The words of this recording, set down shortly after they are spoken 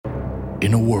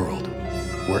In a world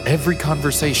where every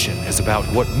conversation is about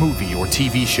what movie or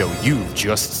TV show you've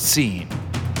just seen,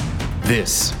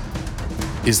 this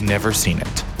is Never Seen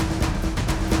It.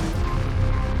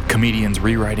 Comedians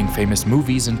rewriting famous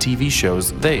movies and TV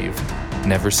shows they've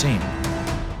never seen.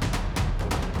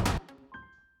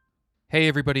 Hey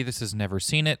everybody, this is Never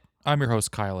Seen It. I'm your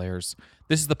host, Kyle Ayers.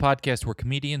 This is the podcast where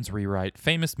comedians rewrite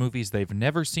famous movies they've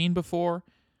never seen before,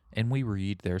 and we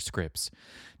read their scripts.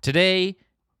 Today,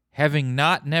 having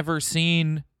never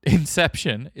seen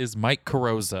Inception, is Mike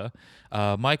Carrozza.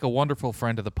 Mike, a wonderful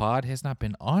friend of the pod, has not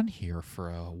been on here for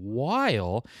a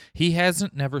while. He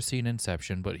hasn't never seen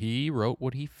Inception, but he wrote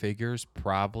what he figures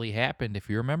probably happened, if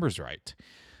he remembers right.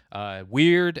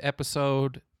 Weird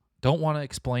episode. Don't want to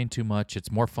explain too much. It's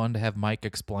more fun to have Mike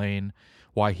explain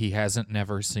why he hasn't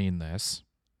never seen this.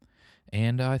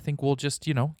 And I think we'll just,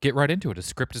 get right into it. The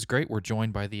script is great. We're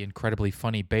joined by the incredibly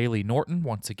funny Bailey Norton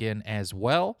once again as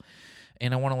well.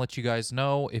 And I want to let you guys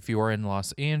know, if you are in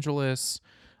Los Angeles,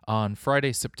 on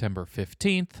Friday, September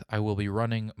 15th, I will be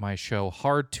running my show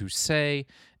Hard to Say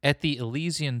at the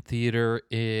Elysian Theater,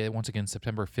 once again,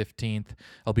 September 15th.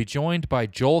 I'll be joined by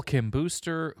Joel Kim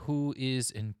Booster, who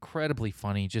is incredibly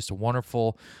funny, just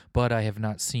wonderful, but I have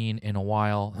not seen in a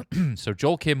while. So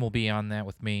Joel Kim will be on that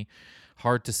with me.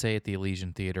 Hard to Say at the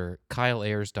Elysian Theater,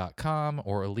 KyleAyers.com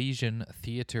or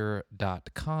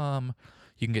ElysianTheater.com.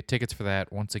 You can get tickets for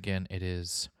that. Once again, it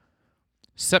is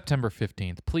September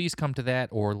 15th. Please come to that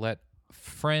or let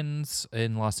friends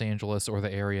in Los Angeles or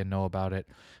the area know about it.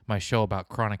 My show about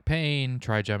chronic pain,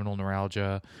 trigeminal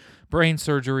neuralgia, brain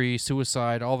surgery,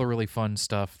 suicide, all the really fun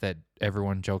stuff that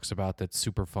everyone jokes about that's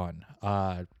super fun.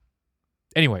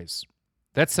 Anyways,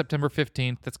 that's September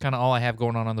 15th. That's kind of all I have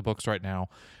going on the books right now.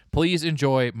 Please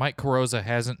enjoy. Mike Carrozza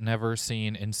hasn't never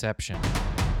seen Inception.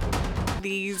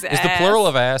 These Is the plural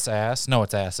of ass? No,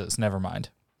 it's asses. Never mind.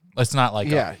 It's not like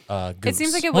a goose. It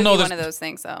seems like it would be one of those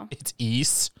things, though. It's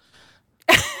east.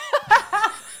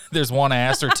 There's one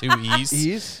ass or two east.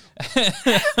 East?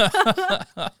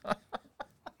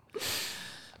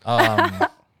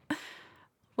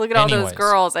 Look at all those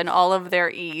girls and all of their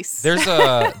east. There's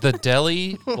the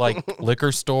deli,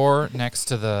 liquor store next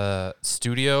to the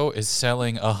studio is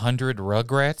selling 100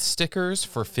 Rugrats stickers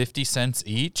for 50 cents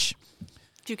each.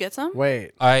 Did you get some?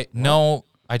 Wait. No,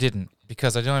 I didn't,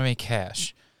 because I don't have any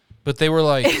cash. But they were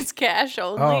like... It's cash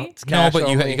only? Oh, it's cash but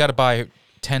only. you got to buy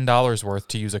 $10 worth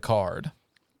to use a card.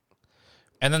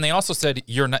 And then they also said,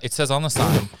 it says on the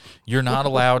sign, you're not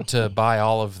allowed to buy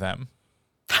all of them.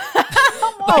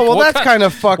 That's kind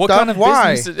of fucked up. Kind of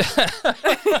Why?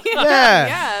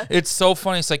 Yeah. It's so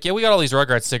funny. It's like, we got all these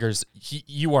Rugrats stickers.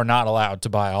 You are not allowed to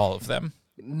buy all of them.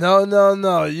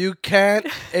 No. You can't.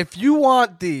 If you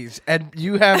want these and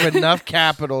you have enough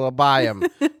capital to buy them,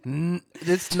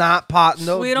 it's not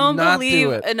No, we don't believe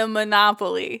do it. in a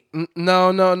monopoly.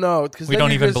 No. We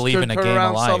don't even believe in a game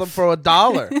of life. Sell them for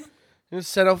 $1. You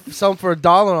sell them for $1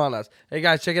 on us. Hey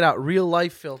guys, check it out. Real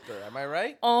life filter. Am I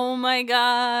right? Oh my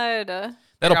God.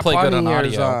 That'll play good on bunny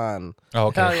ears audio. on. Oh,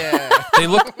 okay. Hell yeah. They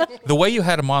look. The way you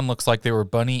had them on looks like they were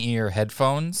bunny ear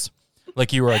headphones,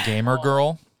 like you were a gamer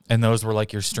girl, and those were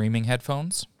like your streaming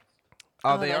headphones.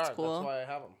 Oh, they that's are. cool. That's why I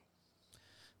have them.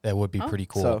 That would be pretty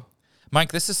cool. So,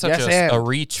 Mike, this is such a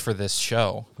reach for this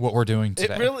show. What we're doing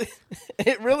today.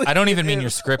 It really. I don't even mean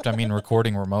your script. I mean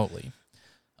recording remotely.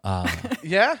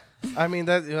 Yeah, I mean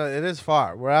that it is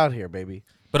far. We're out here, baby.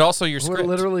 But also your script. We're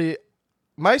literally.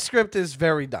 My script is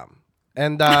very dumb,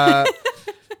 and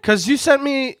because you sent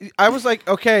me, I was like,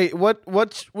 okay,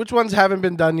 which ones haven't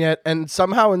been done yet? And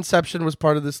somehow Inception was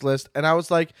part of this list, and I was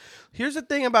like, here's the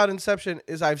thing about Inception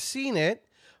is I've seen it,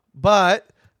 but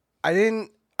I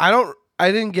didn't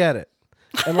get it,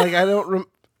 and like I don't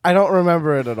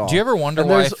remember it at all. Do you ever wonder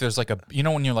why if there's like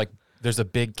when you're like, there's a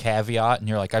big caveat and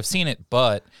you're like, I've seen it,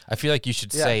 but I feel like you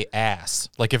should say ass.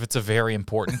 Like if it's a very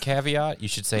important caveat, you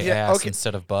should say ass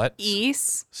instead of butt.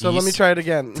 East. So let me try it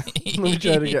again.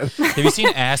 Have you seen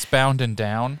Ass Bound and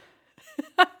Down?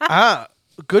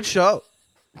 Good show.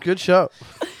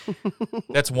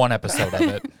 That's one episode of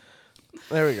it.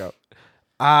 There we go.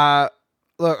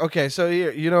 Look, okay, so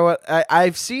here, you know what?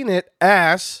 I've seen it,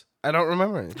 ass. I don't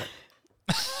remember anything.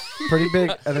 Pretty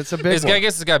big, and it's a big one. I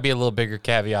guess it's got to be a little bigger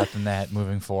caveat than that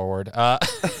moving forward. We're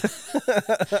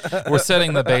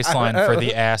setting the baseline for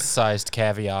the ass-sized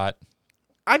caveat.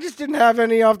 I just didn't have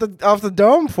any off the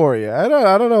dome for you. I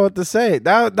don't know what to say.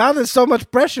 Now there's so much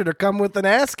pressure to come with an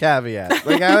ass caveat.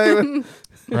 Like I don't even...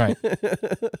 Right.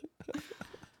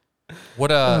 What?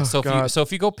 So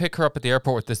if you go pick her up at the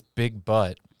airport with this big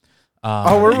butt.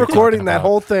 We're recording that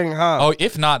whole thing, huh? Oh,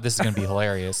 if not, this is gonna be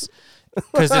hilarious.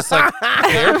 Because it's like the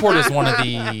airport is one of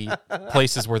the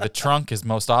places where the trunk is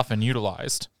most often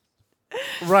utilized.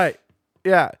 Right.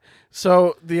 Yeah.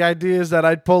 So the idea is that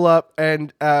I'd pull up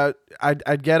and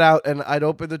I'd get out and I'd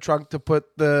open the trunk to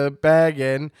put the bag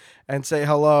in and say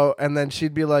hello, and then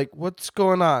she'd be like, "What's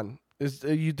going on?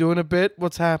 Are you doing a bit?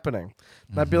 What's happening?"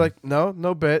 And I'd be like, "No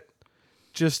bit.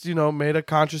 Just, made a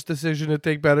conscious decision to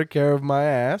take better care of my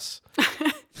ass."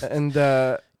 And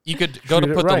you could go to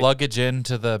put the luggage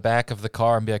into the back of the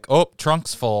car and be like, "Oh,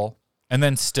 trunk's full," and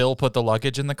then still put the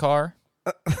luggage in the car.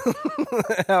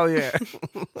 Hell yeah.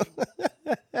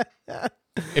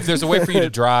 If there's a way for you to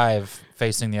drive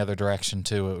facing the other direction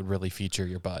too, it would really feature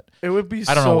your butt. It would be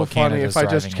I don't know so what funny Canada's if I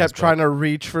just driving kept is, trying to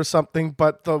reach for something,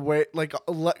 but the way, like,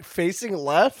 facing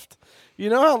left. You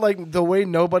know how, like, the way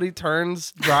nobody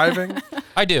turns driving?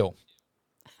 I do.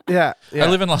 Yeah. I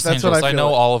live in Los Angeles. I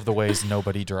know like. all of the ways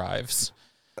nobody drives.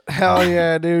 Hell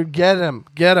yeah, dude. Get him.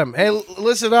 Hey,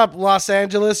 listen up, Los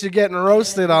Angeles. You're getting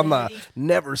roasted on the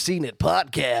Never Seen It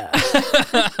podcast.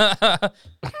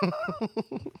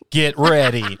 Get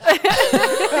ready.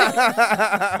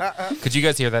 Could you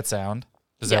guys hear that sound?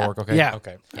 Does that work okay? Yeah.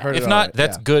 Okay. Heard If it not, right.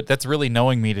 that's good. That's really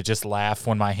knowing me to just laugh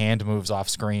when my hand moves off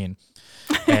screen.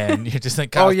 And you're just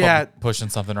like, pushing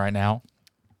something right now.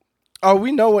 Oh,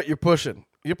 we know what you're pushing.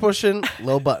 You're pushing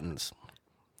low buttons.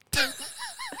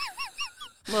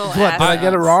 What, did I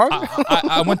get it wrong?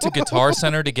 I went to Guitar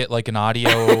Center to get like an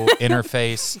audio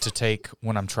interface to take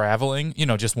when I'm traveling,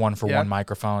 just one for one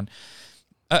microphone.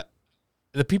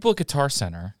 The people at Guitar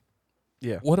Center,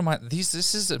 what am I, this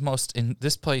is the most, in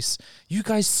this place, you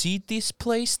guys see this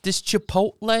place, this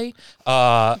Chipotle?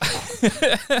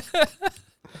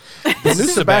 The new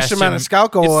Sebastian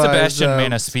Maniscalco. It's Sebastian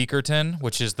Manispeakerton,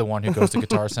 which is the one who goes to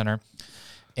Guitar Center.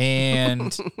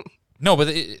 And no,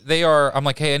 but they are, I'm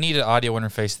like, hey, I need an audio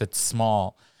interface that's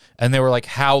small. And they were like,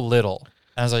 how little?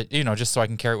 And I was like, just so I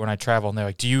can carry it when I travel. And they're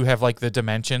like, do you have like the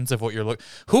dimensions of what you're looking?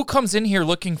 Who comes in here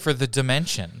looking for the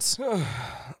dimensions?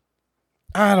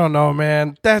 I don't know,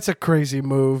 man. That's a crazy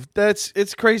move.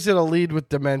 It's crazy to lead with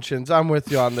dimensions. I'm with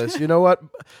you on this. You know what?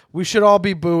 We should all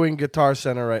be booing Guitar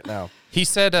Center right now. He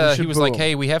said he was like,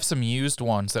 hey, we have some used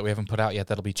ones that we haven't put out yet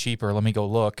that'll be cheaper. Let me go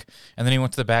look. And then he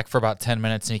went to the back for about 10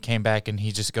 minutes, and he came back, and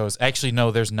he just goes, actually, no,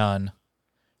 there's none.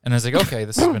 And I was like, okay,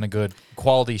 this has been a good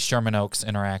quality Sherman Oaks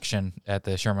interaction at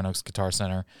the Sherman Oaks Guitar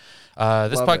Center.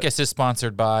 This podcast is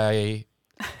sponsored by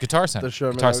Guitar Center.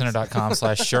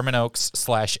 GuitarCenter.com/Sherman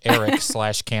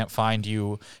Oaks/Eric/can't find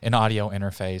you an audio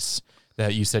interface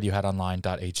that you said you had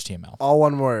online.html. All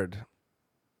one word.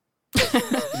 But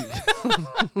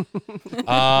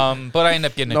I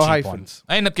ended up getting a cheap hyphens.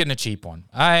 one.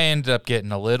 I ended up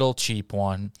getting a little cheap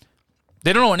one.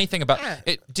 They don't know anything about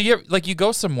it. Do you you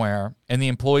go somewhere and the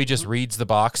employee just reads the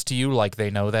box to you like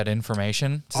they know that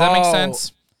information? Does that make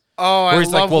sense? Oh, Where he's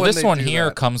I love like, well, when this they one do here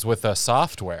that. comes with a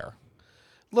software.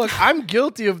 Look, I'm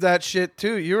guilty of that shit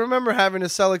too. You remember having to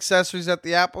sell accessories at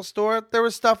the Apple store? There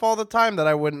was stuff all the time that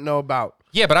I wouldn't know about.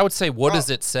 Yeah, but I would say, what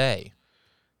does it say?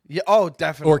 Yeah. Oh,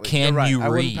 definitely. Or can you I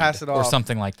wouldn't read? pass it Or off.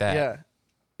 something like that. Yeah.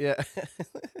 Yeah.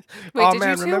 Wait,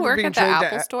 did you two work at the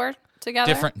Apple store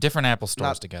together? Different Apple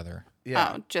stores together.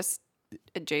 Yeah. Oh, just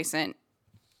adjacent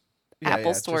Yeah,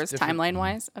 Apple just stores different-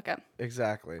 timeline-wise? Okay,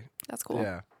 Exactly. that's cool.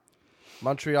 Yeah.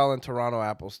 Montreal and Toronto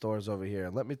Apple stores over here.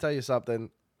 Let me tell you something.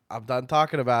 I'm done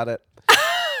talking about it.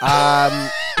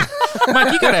 Mike,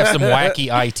 you got to have some wacky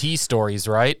IT stories,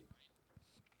 right?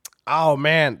 Oh,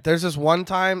 man. There's this one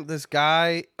time this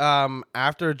guy,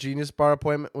 after a Genius Bar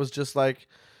appointment, was just like,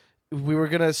 we were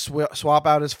going to swap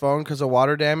out his phone because of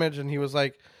water damage. And he was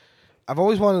like, I've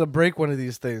always wanted to break one of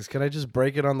these things. Can I just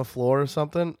break it on the floor or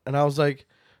something? And I was like,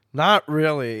 not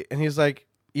really. And he's like,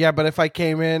 yeah, but if I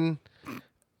came in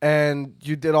and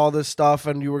you did all this stuff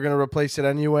and you were going to replace it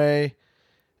anyway,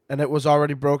 and it was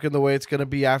already broken the way it's going to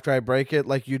be after I break it,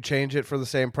 like you'd change it for the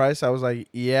same price? I was like,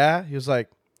 yeah. He was like,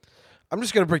 I'm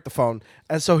just going to break the phone.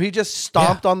 And so he just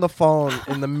stomped on the phone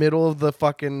in the middle of the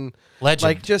fucking... Legend.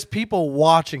 Like just people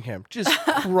watching him, just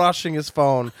crushing his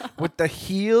phone with the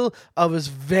heel of his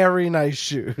very nice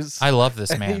shoes. I love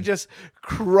this man. He just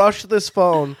crushed this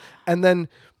phone and then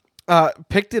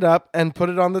picked it up and put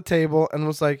it on the table and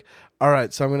was like, all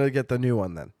right, so I'm going to get the new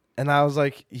one then. And I was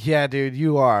like, yeah, dude,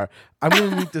 you are. I'm going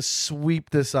to need to sweep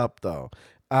this up, though.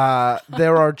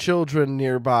 There are children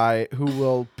nearby who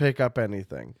will pick up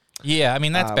anything. Yeah, I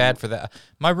mean, that's bad for that.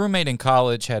 My roommate in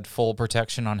college had full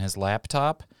protection on his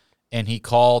laptop, and he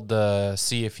called to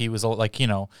see if he was, like,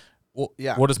 well,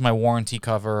 Yeah. what does my warranty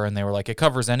cover? And they were like, it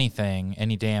covers anything,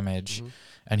 any damage. Mm-hmm.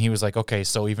 And he was like, okay,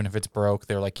 so even if it's broke,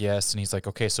 they're like, yes. And he's like,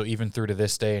 okay, so even through to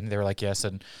this day, and they're like, yes.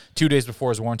 And 2 days before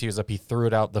his warranty was up, he threw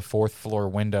it out the 4th floor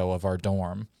window of our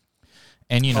dorm.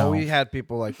 And, you know, we had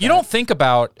people like that. You don't think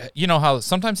about, you know, how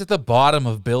sometimes at the bottom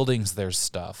of buildings there's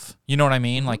stuff. You know what I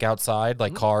mean? Mm-hmm. Like outside,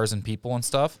 like cars and people and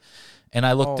stuff. And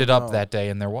I looked it up that day,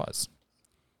 and there was.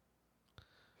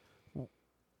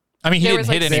 I mean, he There didn't was,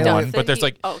 hit like, anyone, stuff but that there's he-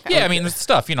 like, oh, okay. yeah, I mean, there's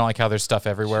stuff, you know, like how there's stuff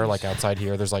everywhere, like outside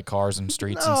here, there's like cars and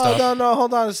streets and No, stuff. no,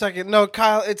 hold on a second. No,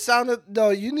 Kyle, it sounded, no,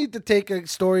 you need to take a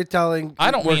storytelling I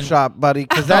don't mean- workshop, buddy.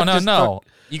 Because that No, just no.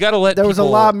 You got to let There was a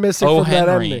people- lot missing Oh, from that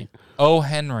Henry. ending. Oh,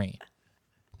 Henry.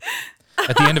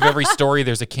 At the end of every story,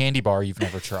 there's a candy bar you've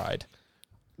never tried.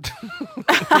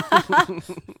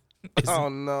 Oh,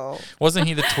 no. Wasn't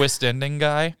he the twist ending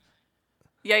guy?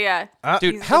 Yeah.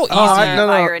 Dude, He's how the easy- father of no.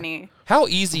 irony. How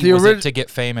easy The was orig- it to get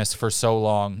famous for so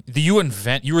long? You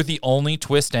were the only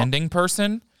twist ending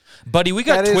person? Buddy, we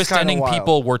got That is twist kinda ending wild.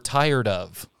 people we're tired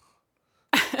of.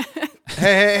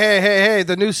 Hey,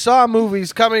 the new Saw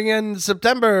movie's coming in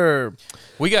September.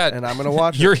 We got And I'm going to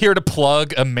watch You're it. here to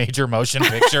plug a major motion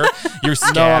picture. You're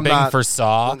scabbing not. for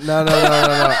Saw. No.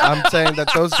 I'm saying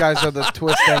that those guys are the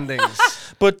twist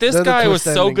endings. But this They're the guy was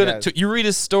twist so ending good guys. at you read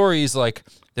his stories like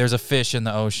there's a fish in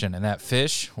the ocean and that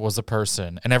fish was a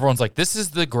person. And everyone's like, this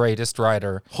is the greatest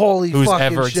writer Holy who's fucking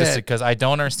ever shit. existed, because I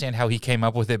don't understand how he came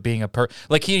up with it being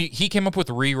like he came up with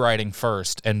rewriting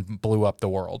first and blew up the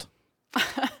world.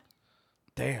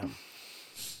 Damn.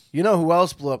 You know who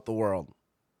else blew up the world?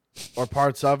 Or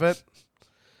parts of it?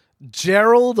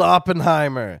 Gerald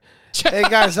Oppenheimer. Hey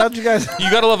guys, how'd you guys? You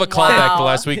gotta love a callback to Wow.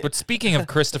 last week. But speaking of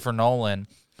Christopher Nolan,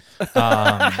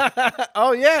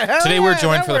 Oh yeah. hell today we were yeah,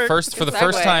 joined that for the worked. first Good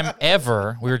first segue. time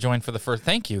ever. We were joined for the first.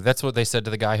 Thank you. That's what they said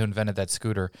to the guy who invented that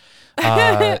scooter.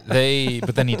 But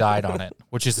then he died on it,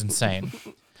 which is insane.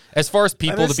 As far as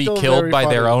people is to be still killed very by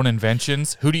their funny. own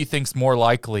inventions, who do you think's more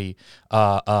likely?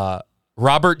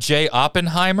 Robert J.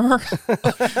 Oppenheimer or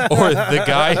the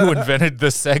guy who invented the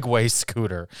Segway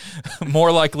scooter?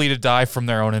 More likely to die from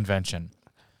their own invention.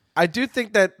 I do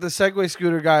think that the Segway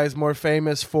scooter guy is more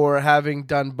famous for having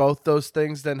done both those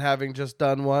things than having just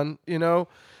done one, you know?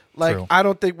 Like, True. I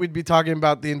don't think we'd be talking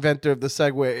about the inventor of the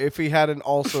Segway if he hadn't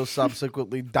also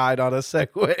subsequently died on a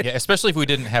Segway. Yeah, especially if we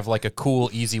didn't have like a cool,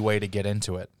 easy way to get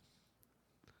into it.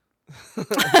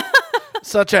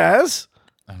 Such as?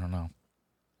 I don't know.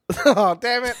 Oh,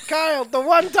 damn it. Kyle, the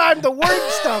one time the word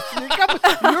stuff. You're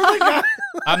the guy.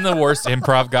 I'm the worst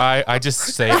improv guy. I just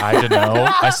say I don't know.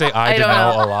 I say I don't don't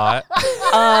know know. a lot.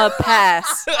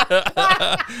 Pass.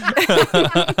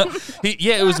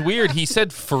 Yeah, it was weird. He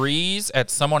said freeze at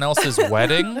someone else's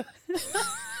wedding.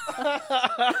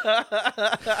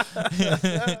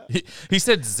 He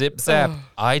said zip zap.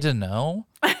 I don't know.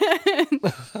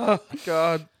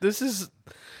 God, this is...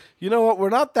 You know what? We're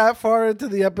not that far into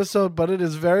the episode, but it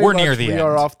is very We're much near the we end.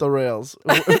 are off the rails.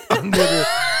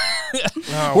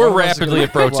 We're rapidly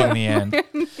approaching the end.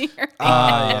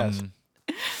 Yes.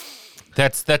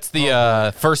 That's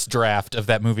the first draft of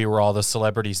that movie where all the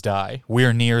celebrities die.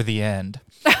 We're near the end.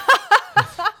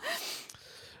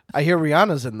 I hear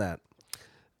Rihanna's in that.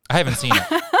 I haven't seen it.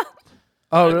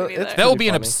 Oh, Wouldn't really? be It's there. That will pretty be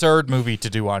an funny. absurd movie to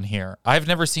do on here. I've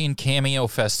never seen Cameo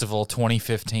Festival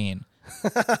 2015.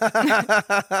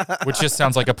 Which just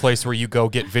sounds like a place where you go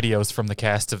get videos from the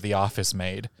cast of The Office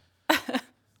made.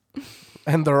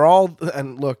 And they're all...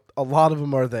 And look, a lot of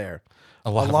them are there.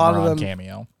 A lot lot of of them are on them-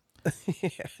 Cameo.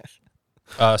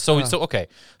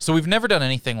 So we've never done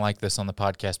anything like this on the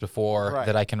podcast before Right.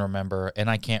 that I can remember, and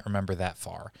I can't remember that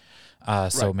far.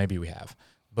 So Right. maybe we have.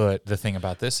 But the thing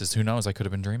about this is, who knows? I could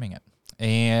have been dreaming it.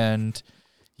 And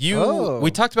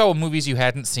we talked about what movies you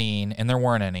hadn't seen, and there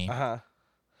weren't any. Uh-huh.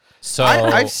 So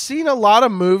I've seen a lot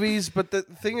of movies, but the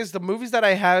thing is, the movies that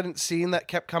I hadn't seen that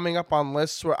kept coming up on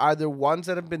lists were either ones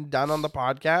that have been done on the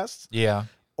podcast yeah.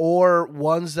 or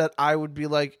ones that I would be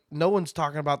like, no one's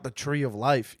talking about the Tree of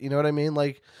Life. You know what I mean?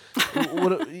 Like,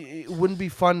 it wouldn't be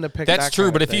fun to pick That's that true,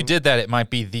 kind but of if you thing. did that, it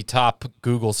might be the top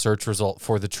Google search result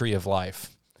for the Tree of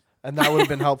Life. And that would have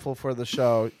been helpful for the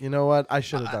show. You know what? I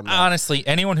should have done that. Honestly,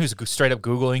 anyone who's straight up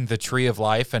Googling the Tree of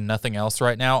Life and nothing else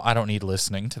right now, I don't need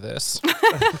listening to this.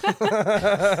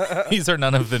 These are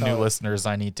none of the new listeners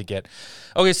I need to get.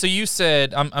 Okay, so you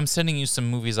said, I'm sending you some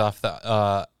movies off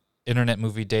the Internet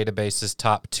Movie Database's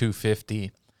top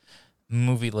 250.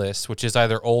 movie list, which is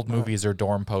either old movies or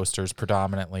dorm posters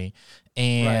predominantly.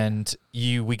 And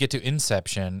we get to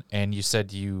Inception, and you said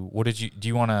do you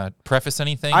want to preface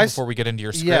anything before we get into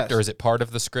your script, or is it part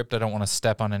of the script? I don't want to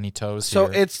step on any toes so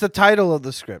here. it's the title of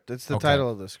the script. Okay.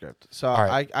 So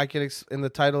right. I can in the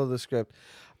title of the script.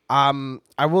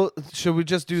 I will. Should we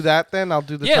just do that then? I'll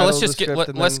do the title let's of the just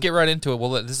script. let's get right into it.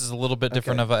 Well, this is a little bit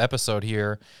different of an episode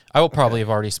here. I will probably have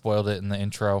already spoiled it in the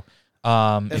intro.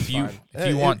 If you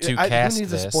want to cast who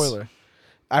needs this, a spoiler?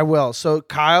 I will. So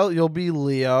Kyle, you'll be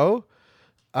Leo.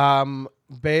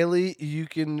 Bailey, you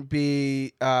can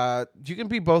be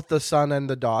both the son and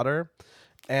the daughter,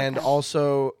 and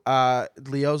also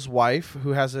Leo's wife,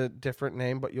 who has a different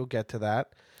name, but you'll get to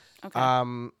that.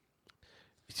 Okay.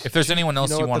 if there's anyone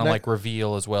else you want to like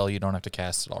reveal as well, you don't have to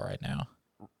cast it all right now.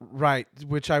 Right,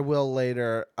 which I will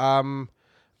later.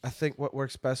 I think what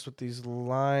works best with these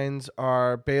lines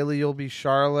are Bailey, you'll be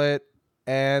Charlotte,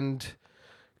 and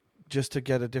just to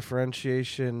get a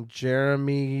differentiation,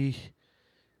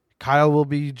 Kyle will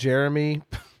be Jeremy.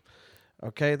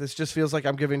 Okay, this just feels like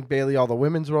I'm giving Bailey all the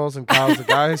women's roles and Kyle's the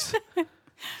guys.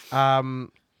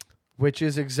 Which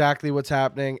is exactly what's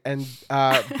happening. And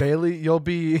Bailey, you'll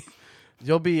be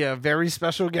a very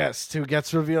special guest who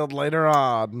gets revealed later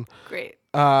on. Great.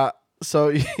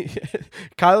 So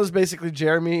Kyle is basically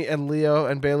Jeremy and Leo,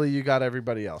 and Bailey, you got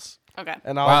everybody else. Okay.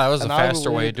 And Wow, that was a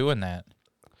faster way of doing that.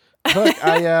 Look,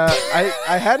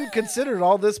 I hadn't considered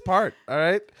all this part. All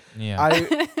right. Yeah.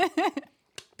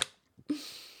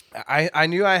 I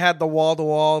knew I had the wall to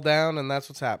wall down, and that's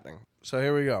what's happening. So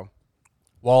here we go.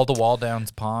 Wall to wall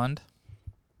down's pond.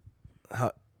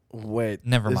 Wait.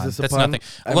 Never is mind. this a That's pun?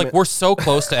 nothing. We're so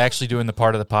close to actually doing the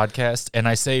part of the podcast, and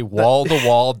I say wall to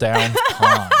wall down's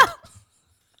pond.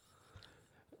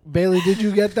 Bailey, did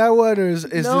you get that one, or is No.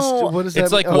 this what is that?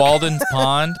 It's like Okay. Walden's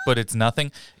Pond, but it's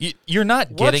nothing. You're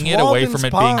not getting it away Walden's from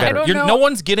it Pond? being I better. don't know. No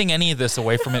one's getting any of this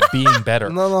away from it being better.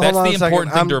 No, That's hold on the a second.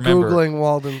 important thing I'm to remember. Googling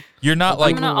Walden. You're not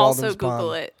like I'm gonna Walden's also Google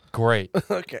Pond. it. great.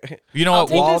 Okay. You know I'll what?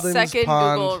 take the Walden's second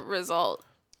Pond. Google result.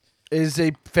 Is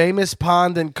a famous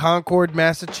pond in Concord,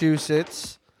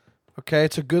 Massachusetts. Okay,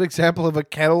 it's a good example of a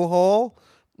kettle hole.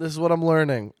 This is what I'm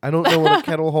learning. I don't know what a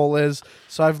kettle hole is,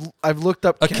 so I've looked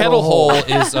up A kettle hole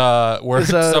is where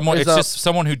Is a- someone. is It's a- just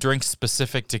someone who drinks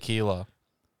specific tequila.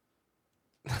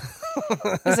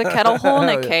 Is a kettle hole and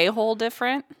a K hole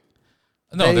different?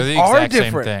 No, They they're the are exact same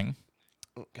different. thing.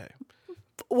 Okay.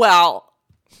 Well,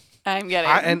 I'm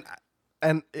getting.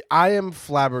 And I am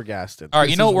flabbergasted. All right,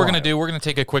 This you know is what we're wild. gonna do? We're gonna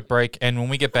take a quick break, and when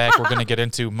we get back, we're gonna get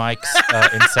into Mike's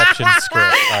Inception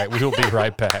script. All right, we will be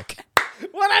right back.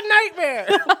 What a nightmare!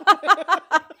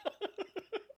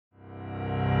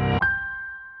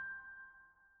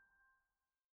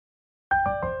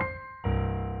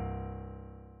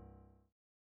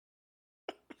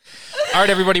 All right,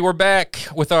 everybody, we're back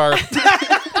with our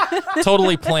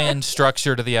totally planned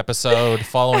structure to the episode,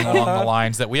 following along the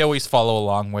lines that we always follow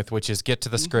along with, which is get to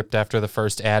the script after the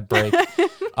first ad break. We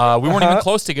weren't even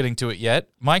close to getting to it yet.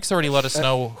 Mike's already let us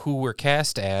know who we're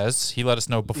cast as. He let us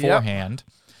know beforehand.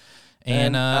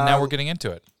 And now we're getting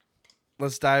into it.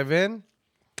 Let's dive in.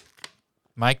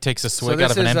 Mike takes a swig this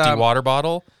out of an is, empty water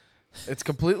bottle. It's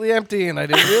completely empty, and I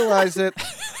didn't realize it.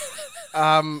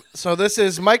 So this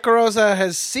is Mike Carrozza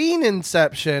has seen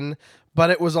Inception, but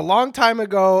it was a long time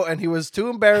ago, and he was too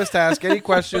embarrassed to ask any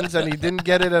questions, and he didn't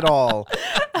get it at all.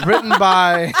 Written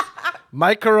by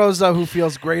Mike Carrozza, who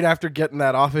feels great after getting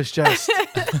that off his chest.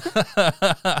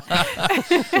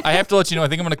 I have to let you know, I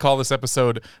think I'm going to call this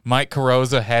episode Mike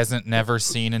Carrozza Hasn't Never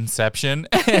Seen Inception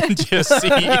and just see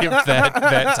if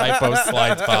that typo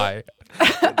slides by.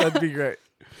 That'd be great.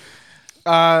 Okay,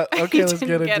 I let's didn't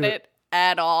get get into it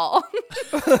at all.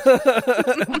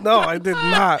 No, I did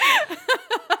not.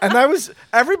 And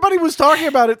everybody was talking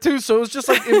about it too, so it was just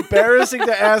like embarrassing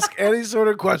to ask any sort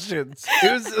of questions.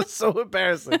 It was just so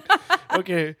embarrassing.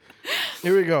 Okay,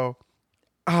 here we go.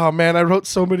 Oh man, I wrote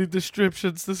so many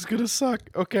descriptions. This is gonna suck.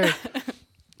 Okay.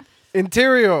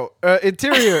 Interior. Oh. All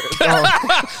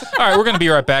right, we're going to be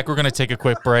right back. We're going to take a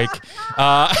quick break.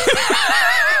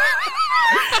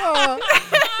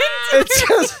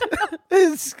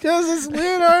 It's because it's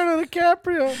Leonardo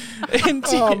DiCaprio.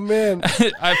 Oh man.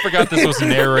 I forgot this was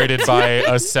narrated by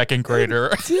a second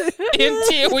grader.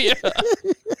 Interior.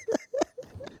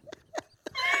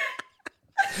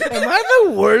 Am I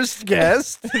the worst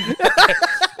guest?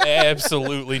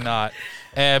 Absolutely not.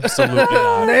 Absolutely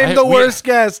not. Name the worst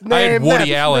guest. I had Name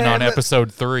Woody that. Allen Name on it.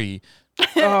 episode 3,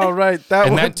 Oh right,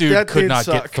 and that dude could did not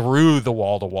suck. get through the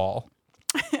wall to wall.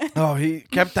 Oh, he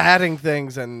kept adding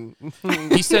things and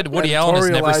He said Woody Allen has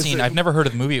never editorializing. seen. I've never heard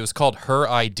of the movie. It was called Her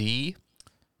ID.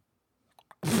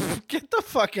 Get the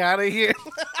fuck out of here.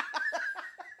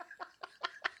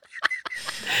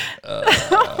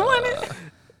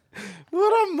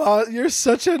 You're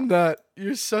such a nut.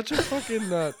 You're such a fucking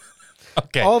nut.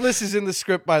 Okay. All this is in the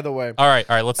script, by the way. All right.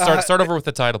 Let's start over with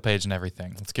the title page and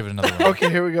everything. Let's give it another round. Okay,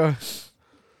 here we go.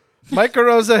 Mike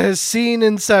Carrozza has seen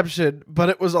Inception, but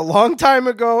it was a long time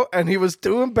ago, and he was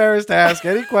too embarrassed to ask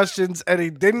any questions, and he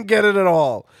didn't get it at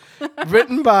all.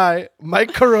 Written by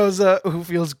Mike Carrozza, who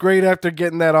feels great after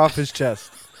getting that off his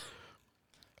chest.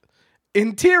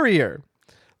 Interior.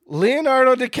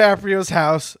 Leonardo DiCaprio's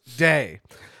house, day.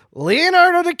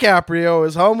 Leonardo DiCaprio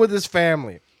is home with his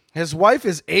family. His wife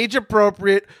is age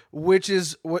appropriate, which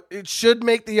is what it should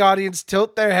make the audience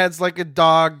tilt their heads like a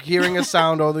dog hearing a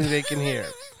sound only they can hear.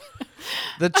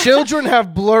 The children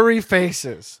have blurry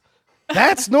faces.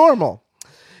 That's normal.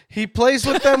 He plays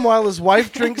with them while his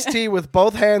wife drinks tea with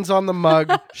both hands on the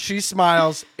mug. She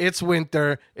smiles. It's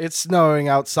winter. It's snowing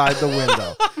outside the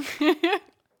window.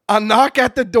 A knock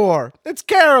at the door. It's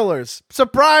carolers.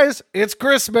 Surprise, it's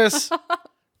Christmas.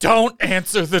 Don't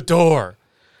answer the door.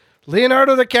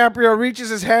 Leonardo DiCaprio reaches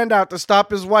his hand out to stop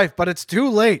his wife, but it's too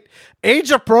late.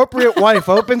 Age-appropriate wife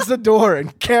opens the door,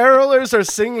 and carolers are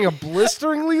singing a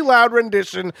blisteringly loud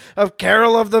rendition of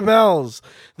Carol of the Bells.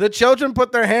 The children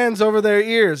put their hands over their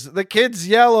ears. The kids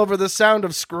yell over the sound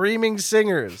of screaming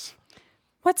singers.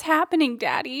 What's happening,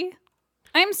 Daddy?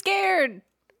 I'm scared.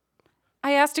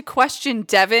 I asked a question,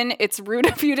 Devin. It's rude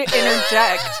of you to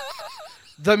interject.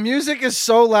 The music is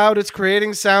so loud it's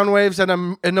creating sound waves and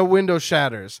a window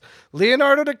shatters.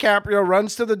 Leonardo DiCaprio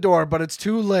runs to the door, but it's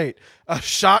too late. A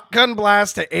shotgun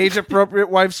blast to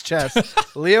age-appropriate wife's chest.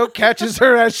 Leo catches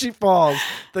her as she falls.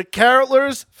 The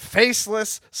carolers,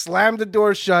 faceless, slam the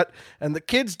door shut, and the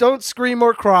kids don't scream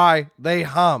or cry. They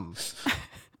hum.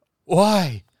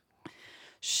 Why?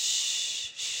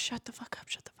 Shh. Shut the fuck up.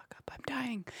 I'm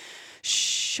dying.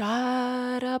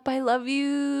 Shut up. I love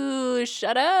you.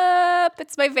 Shut up.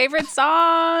 It's my favorite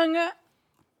song.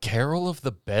 Carol of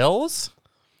the Bells?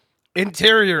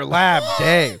 Interior lab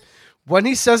day. When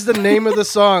he says the name of the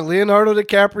song, Leonardo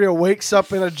DiCaprio wakes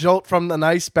up in a jolt from an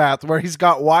ice bath where he's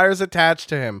got wires attached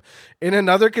to him. In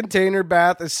another container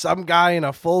bath is some guy in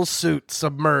a full suit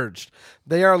submerged.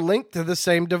 They are linked to the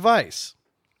same device.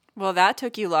 Well, that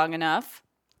took you long enough.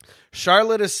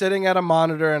 Charlotte is sitting at a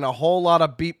monitor and a whole lot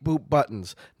of beep boop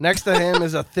buttons. Next to him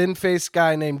is a thin-faced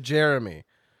guy named Jeremy.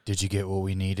 Did you get what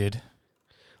we needed?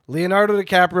 Leonardo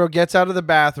DiCaprio gets out of the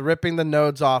bath, ripping the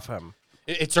nodes off him.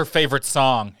 It's her favorite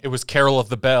song. It was Carol of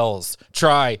the Bells.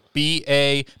 Try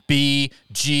B-A-B-G-B-A.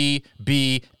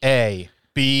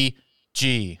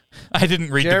 B-G. I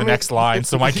didn't read the next line,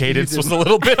 so my cadence was a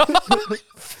little bit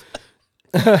off.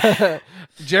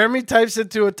 Jeremy types it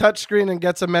to a touchscreen and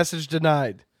gets a message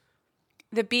denied.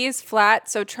 The B is flat,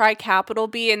 so try capital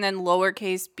B and then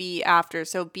lowercase b after.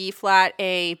 So B flat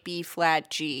A, B flat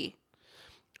G.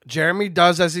 Jeremy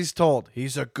does as he's told.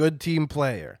 He's a good team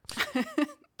player.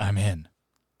 I'm in.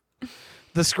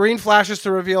 The screen flashes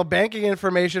to reveal banking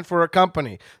information for a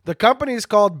company. The company is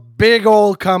called Big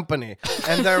Ol' Company,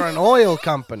 and they're an oil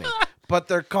company. But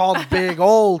they're called Big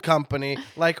Ol' Company,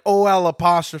 like OL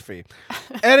apostrophe.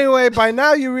 Anyway, by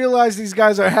now you realize these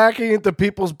guys are hacking into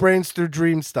people's brains through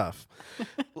dream stuff.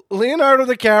 Leonardo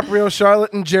DiCaprio,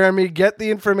 Charlotte, and Jeremy get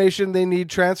the information they need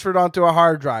transferred onto a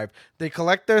hard drive. They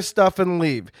collect their stuff and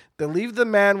leave. They leave the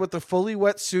man with the fully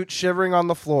wet suit shivering on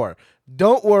the floor.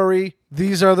 Don't worry,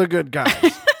 these are the good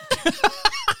guys.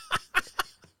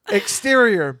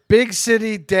 Exterior, big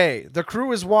city day. The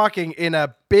crew is walking in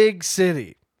a big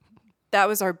city. That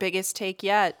was our biggest take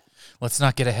yet. Let's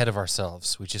not get ahead of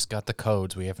ourselves. We just got the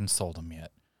codes. We haven't sold them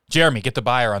yet. Jeremy, get the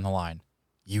buyer on the line.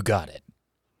 You got it.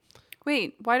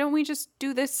 Wait, why don't we just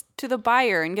do this to the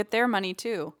buyer and get their money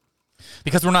too?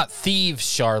 Because we're not thieves,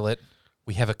 Charlotte.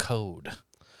 We have a code.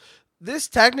 This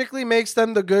technically makes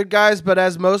them the good guys, but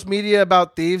as most media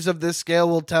about thieves of this scale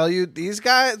will tell you, these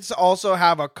guys also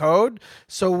have a code.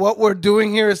 So what we're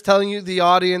doing here is telling you, the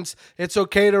audience, it's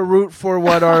okay to root for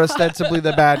what are ostensibly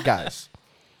the bad guys.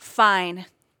 Fine.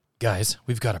 Guys,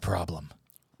 we've got a problem.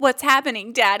 What's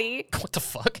happening, Daddy? What the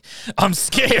fuck? I'm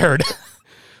scared.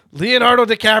 Leonardo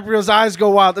DiCaprio's eyes go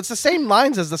wild. It's the same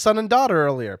lines as the son and daughter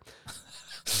earlier.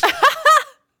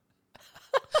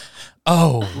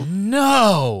 Oh,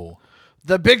 no.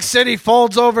 The big city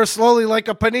folds over slowly like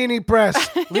a panini press.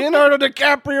 Leonardo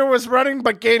DiCaprio was running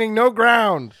but gaining no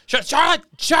ground. Charlotte,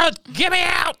 get me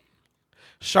out.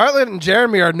 Charlotte and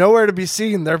Jeremy are nowhere to be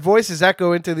seen. Their voices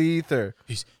echo into the ether.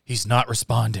 He's not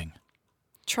responding.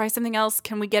 Try something else.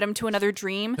 Can we get him to another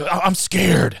dream? I'm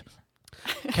scared.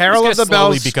 Carol of the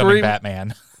Bells becoming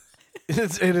Batman.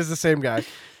 It is the same guy.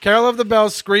 Carol of the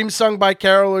Bells, scream sung by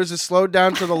carolers, is slowed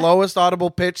down to the lowest audible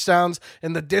pitch sounds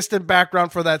in the distant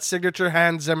background for that signature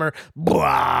Hans Zimmer.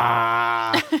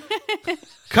 Blah.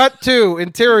 Cut 2,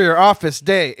 interior, office,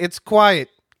 day. It's quiet.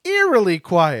 Eerily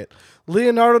quiet.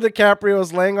 Leonardo DiCaprio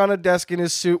is laying on a desk in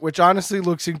his suit, which honestly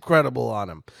looks incredible on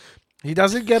him. He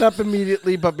doesn't get up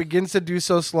immediately, but begins to do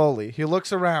so slowly. He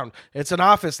looks around. It's an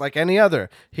office like any other.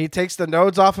 He takes the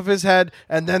nodes off of his head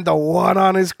and then the one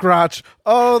on his crotch.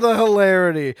 Oh, the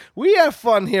hilarity. We have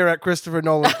fun here at Christopher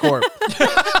Nolan Corp.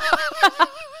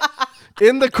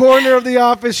 In the corner of the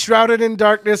office, shrouded in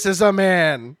darkness, is a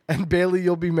man. And Bailey,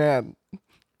 you'll be mad.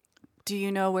 Do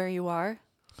you know where you are?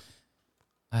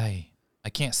 I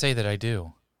can't say that I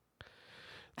do.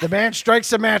 The man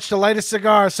strikes a match to light a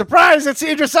cigar. Surprise, it's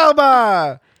Idris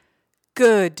Elba!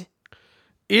 Good.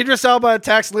 Idris Elba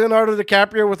attacks Leonardo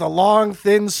DiCaprio with a long,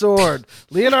 thin sword.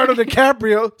 Leonardo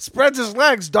DiCaprio spreads his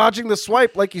legs, dodging the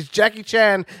swipe like he's Jackie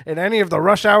Chan in any of the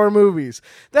Rush Hour movies.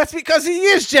 That's because he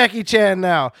is Jackie Chan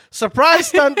now. Surprise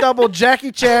stunt double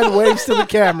Jackie Chan waves to the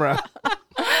camera.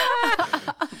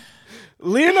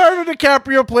 Leonardo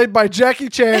DiCaprio, played by Jackie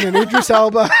Chan, and Idris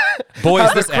Elba. Boy, is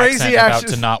have this a crazy accent about action.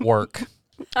 to not work.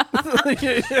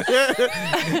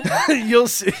 You'll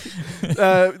see.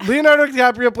 Leonardo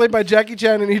DiCaprio, played by Jackie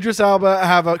Chan, and Idris Elba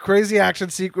have a crazy action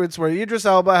sequence where Idris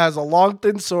Elba has a long,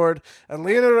 thin sword, and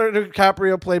Leonardo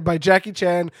DiCaprio, played by Jackie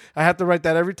Chan, I have to write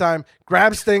that every time,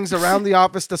 grabs things around the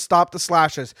office to stop the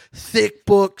slashes. Thick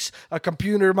books, a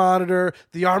computer monitor,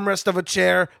 the armrest of a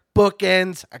chair,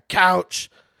 bookends, a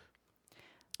couch.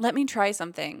 Let me try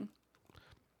something.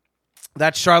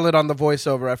 That's Charlotte on the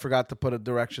voiceover. I forgot to put a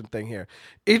direction thing here.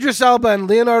 Idris Elba and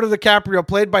Leonardo DiCaprio,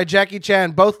 played by Jackie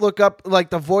Chan, both look up like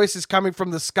the voice is coming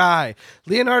from the sky.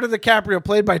 Leonardo DiCaprio,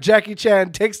 played by Jackie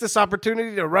Chan, takes this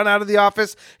opportunity to run out of the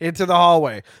office into the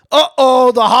hallway.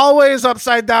 Uh-oh, the hallway is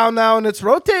upside down now and it's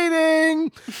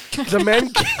rotating.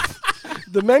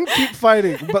 The men keep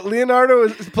fighting, but Leonardo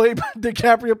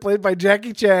DiCaprio, played by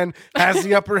Jackie Chan, has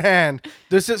the upper hand.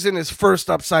 This isn't his first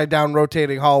upside down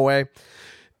rotating hallway.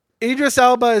 Idris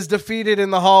Elba is defeated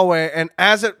in the hallway, and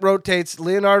as it rotates,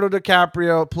 Leonardo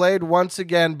DiCaprio, played once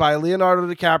again by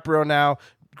Leonardo DiCaprio now,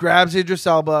 grabs Idris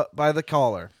Elba by the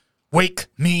collar. Wake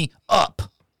me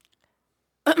up.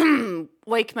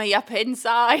 Wake me up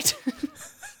inside.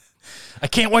 I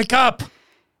can't wake up.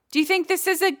 Do you think this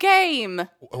is a game?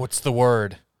 What's the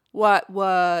word? What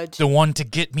word? The one to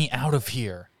get me out of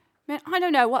here. Man, I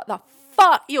don't know what the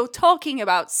fuck you're talking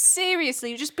about.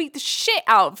 Seriously, you just beat the shit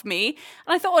out of me,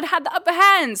 and I thought I'd had the upper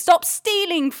hand. Stop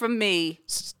stealing from me.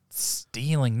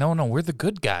 Stealing? No, we're the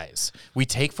good guys. We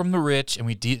take from the rich and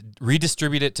we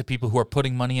redistribute it to people who are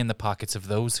putting money in the pockets of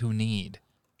those who need.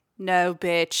 No,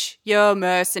 bitch. You're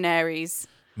mercenaries.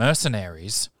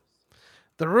 Mercenaries?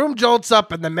 The room jolts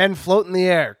up and the men float in the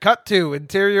air. Cut 2,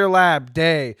 interior lab,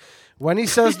 day. When he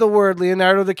says the word,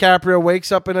 Leonardo DiCaprio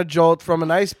wakes up in a jolt from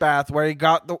an ice bath where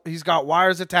he's got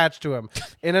wires attached to him.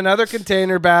 In another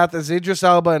container bath is Idris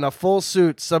Elba in a full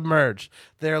suit, submerged.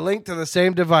 They are linked to the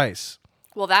same device.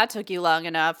 Well, that took you long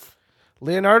enough.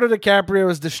 Leonardo DiCaprio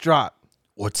is distraught.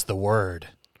 What's the word?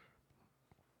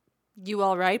 You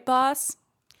all right, boss?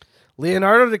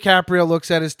 Leonardo DiCaprio looks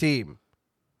at his team.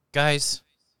 Guys,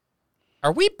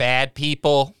 are we bad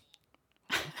people?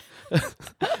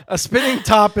 A spinning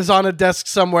top is on a desk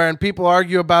somewhere, and people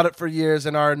argue about it for years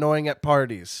and are annoying at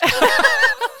parties.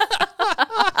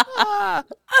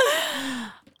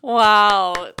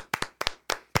 Wow.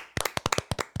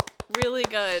 Really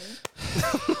good.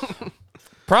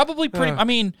 Probably pretty... I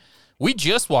mean, we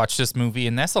just watched this movie,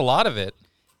 and that's a lot of it.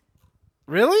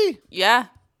 Really? Yeah.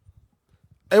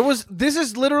 This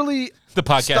is literally The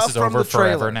podcast stuff is from over the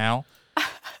trailer. forever now.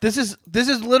 This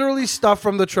is literally stuff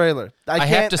from the trailer. I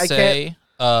have to say,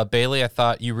 Bailey, I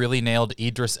thought you really nailed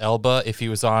Idris Elba if he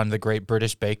was on The Great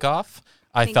British Bake Off.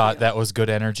 I thought that was good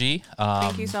energy.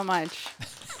 Thank you so much.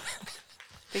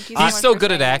 Thank you so He's much so for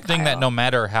good at saying acting that Kyle. no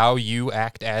matter how you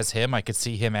act as him, I could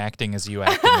see him acting as you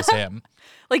acting as him.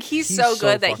 Like, he's He's so so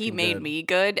good that he fucking made good. me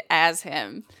good as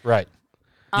him. Right.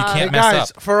 You Hey can't mess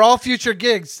guys, up. for all future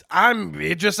gigs, I'm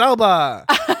Idris Elba.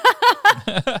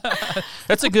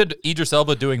 That's a good Idris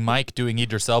Elba doing Mike doing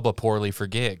Idris Elba poorly for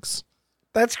gigs.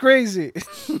 That's crazy.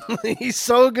 He's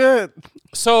so good.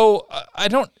 So I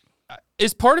don't.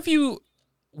 Is part of you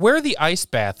where are the ice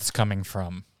baths coming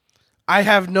from? I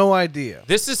have no idea.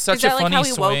 This is such Is that a like funny how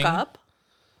he swing. woke up?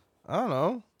 I don't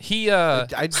know.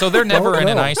 So they're never don't in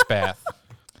an know. ice bath.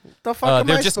 The fuck am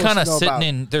They're I just supposed kind to of know sitting about?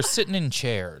 in. They're sitting in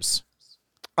chairs.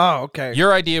 Oh, okay.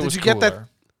 Your idea Did was you cooler. get that?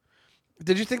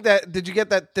 Did you get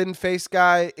that thin face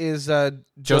guy is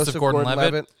Joseph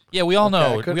Gordon-Levitt? Yeah, we all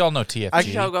know. I couldn't- We all know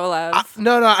TFG. Jogolev.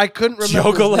 No, I couldn't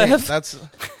remember. Jogolev? His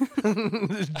name.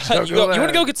 That's You want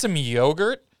to go get some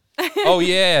yogurt? Oh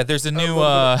yeah, there's a new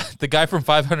the guy from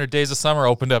 500 Days of Summer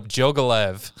opened up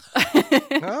Jogolev.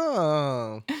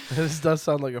 Oh, this does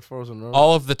sound like a frozen road.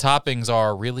 All of the toppings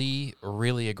are really,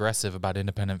 really aggressive about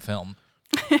independent film.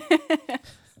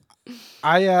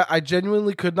 I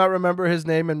genuinely could not remember his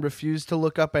name and refused to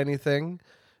look up anything.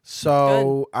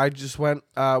 So I just went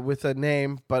with a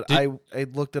name, but I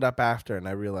looked it up after and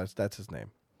I realized that's his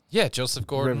name. Yeah, Joseph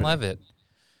Gordon-Levitt.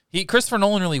 Christopher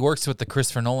Nolan really works with the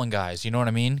Christopher Nolan guys. You know what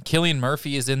I mean? Cillian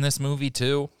Murphy is in this movie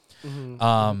too.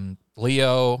 Mm-hmm.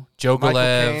 Leo,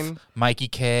 Jogolev, Mikey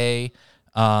K.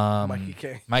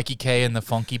 Mikey K and the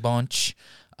Funky Bunch.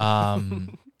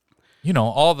 You know,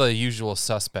 all the usual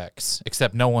suspects,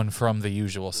 except no one from the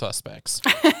usual suspects.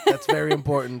 That's very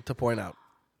important to point out.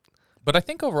 But I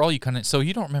think overall you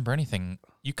you don't remember anything.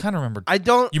 You kind of remember. I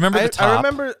don't. You remember the top?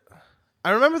 I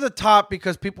remember the top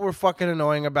because people were fucking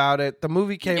annoying about it. The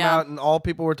movie came out and all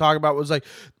people were talking about was like,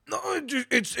 no,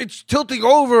 it's tilting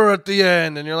over at the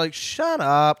end, and you're like, shut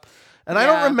up. And I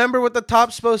don't remember what the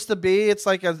top's supposed to be. It's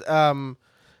like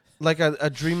a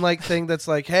dreamlike thing that's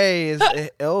like, hey,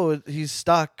 he's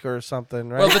stuck or something,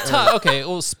 right? Well, the top. Okay,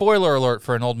 well, spoiler alert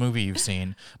for an old movie you've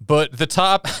seen, but the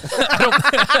top.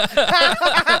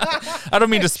 I don't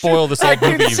mean to spoil this old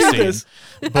movie you've seen,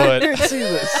 but I didn't see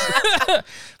this.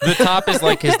 The top is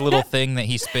like his little thing that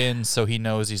he spins so he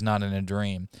knows he's not in a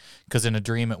dream. Because in a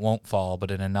dream it won't fall, but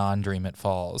in a non-dream it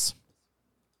falls.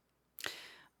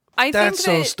 That's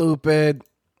so stupid.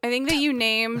 I think that you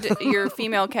named your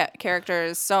female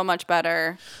characters so much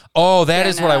better. Oh, that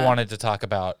is what I wanted to talk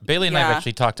about. Bailey and I have Yeah.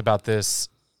 actually talked about this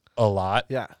a lot.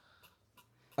 Yeah.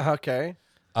 Okay.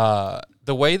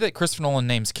 The way that Christopher Nolan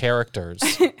names characters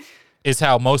is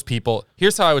how most people...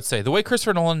 Here's how I would say. The way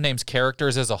Christopher Nolan names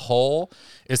characters as a whole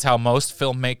is how most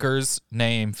filmmakers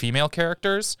name female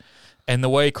characters. And the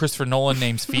way Christopher Nolan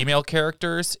names female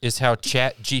characters is how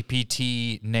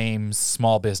ChatGPT names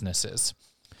small businesses.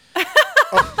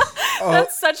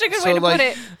 That's such a good way to put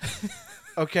it.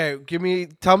 Okay,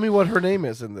 tell me what her name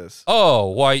is in this. Oh,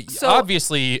 why?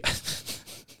 Obviously...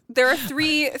 There are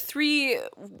three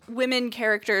women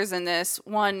characters in this.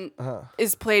 One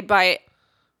is played by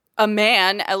a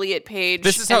man, Elliot Page.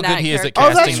 This is how good he is at Oh,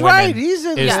 casting that's women. right. He's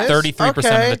in this. 33% of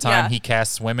Okay. the time Yeah. he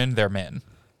casts women, they're men.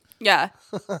 Yeah.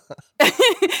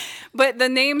 But the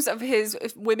names of his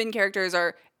women characters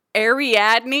are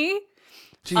Ariadne,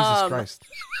 Jesus Christ.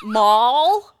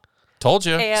 Maul, Told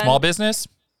you. And- Small business.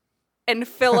 and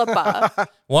Philippa.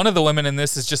 One of the women in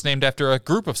this is just named after a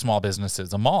group of small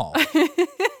businesses, a mall.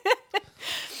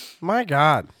 My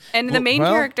God. And the main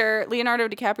character, Leonardo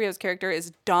DiCaprio's character,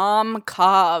 is Dom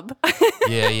Cobb.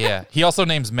 Yeah. He also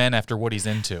names men after what he's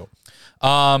into.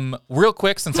 Real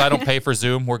quick, since I don't pay for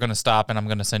Zoom, we're going to stop and I'm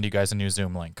going to send you guys a new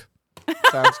Zoom link.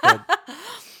 Sounds good.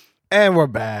 And we're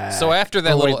back. So after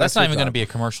that wait, that's not even your going to job. be a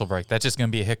commercial break. That's just going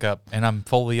to be a hiccup, and I'm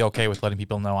fully okay with letting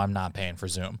people know I'm not paying for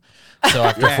Zoom. So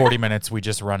after 40 minutes, we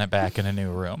just run it back in a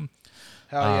new room.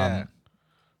 Hell yeah.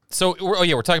 So,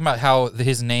 we're talking about how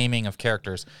his naming of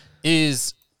characters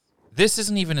is... This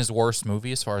isn't even his worst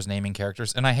movie as far as naming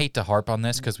characters, and I hate to harp on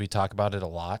this because we talk about it a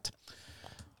lot.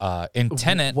 In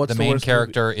Tenet, What's the the main worst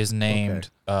character is named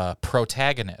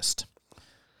protagonist.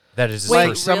 That is his Wait,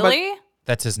 first... really?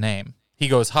 That's his name. He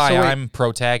goes, hi, So wait. I'm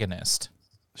protagonist.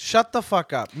 Shut the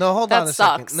fuck up. No, hold That on a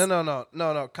sucks. second.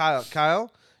 No.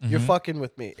 Kyle, you're fucking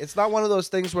with me. It's not one of those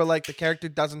things where like the character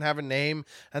doesn't have a name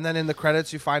and then in the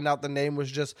credits you find out the name was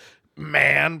just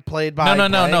man played by No.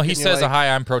 blank, He and you're says, like, hi,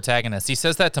 I'm protagonist. He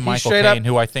says that to Michael straight up- Caine,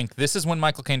 who I think this is when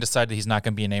Michael Caine decided he's not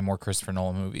going to be in any more Christopher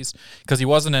Nolan movies because he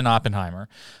wasn't in Oppenheimer.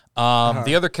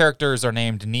 The other characters are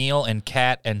named Neil and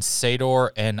Kat and Sador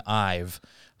and Ive.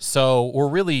 So we're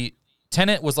really...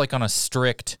 Tenet was like on a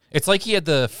strict... It's like he had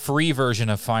the free version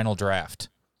of Final Draft.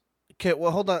 Okay,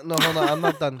 well, hold on. No, hold on. I'm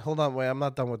not done. Hold on. Wait, I'm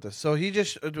not done with this. So he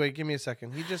just... Wait, give me a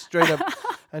second. He just straight up...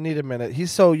 I need a minute.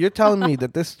 So you're telling me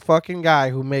that this fucking guy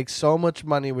who makes so much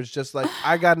money was just like,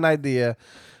 I got an idea.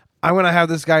 I'm going to have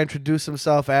this guy introduce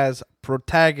himself as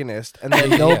protagonist, and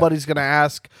then nobody's going to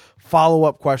ask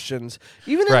follow-up questions.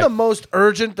 Even in Right. the most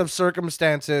urgent of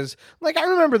circumstances. Like, I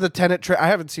remember the Tenet... I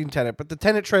haven't seen Tenet, but the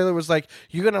Tenet trailer was like,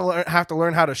 you're going to have to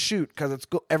learn how to shoot because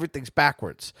everything's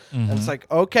backwards. And it's like,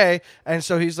 okay. And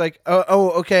so he's like,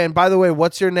 oh, okay. And by the way,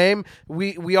 what's your name?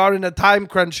 We are in a time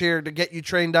crunch here to get you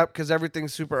trained up because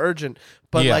everything's super urgent.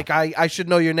 But, Yeah. like, I should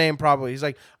know your name probably. He's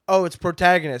like, oh, it's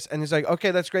protagonist. And he's like,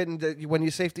 okay, that's great. And when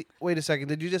you say... Wait a second.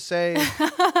 Did you just say...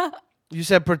 You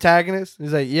said protagonist?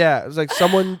 He's like, yeah. It was like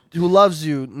someone who loves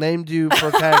you named you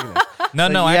protagonist. No,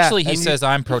 Like, no. yeah, Actually, he and says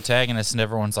I'm protagonist, and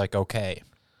everyone's like, okay.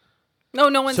 No,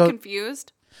 no one's So-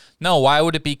 confused. No, why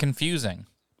would it be confusing?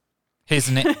 His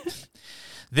name.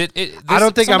 I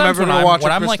don't think I'm ever going to watch a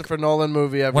when I'm Christopher Nolan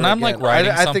movie ever when I'm, again. like,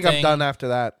 writing I think I'm something- done after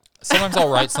that. Sometimes I'll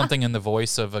write something in the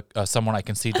voice of someone I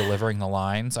can see delivering the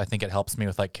lines. I think it helps me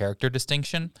with like character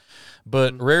distinction.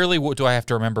 But rarely do I have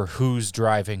to remember who's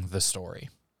driving the story.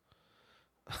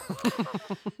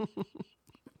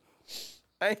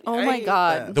 Oh my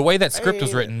God. The way that script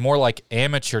was written, more like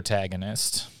amateur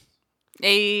protagonist.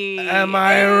 Hey, Am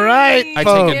I right, I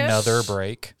folks? take another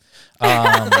break.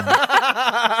 I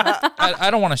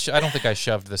don't want to. I don't think I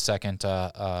shoved the second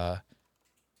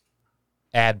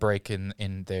ad break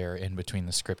in there in between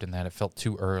the script and that. It felt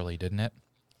too early, didn't it?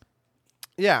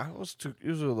 Yeah, it was a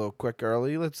little quick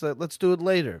early. Let's do it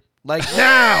later. Like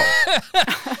now.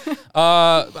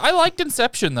 I liked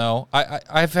Inception though.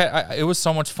 It was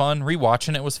so much fun.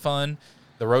 Rewatching it was fun.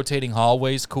 The rotating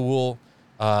hallway's cool.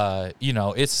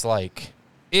 It's like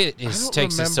it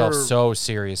takes itself so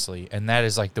seriously, and that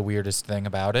is like the weirdest thing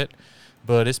about it.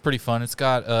 But it's pretty fun. It's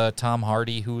got Tom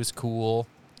Hardy, who is cool,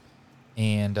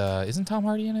 and isn't Tom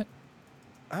Hardy in it?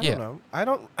 I don't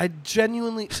know. I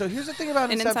genuinely. So here's the thing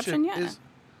about In Inception, Inception, yeah. is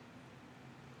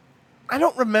I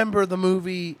don't remember the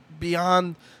movie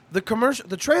beyond the commercial.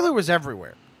 The trailer was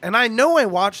everywhere, and I know I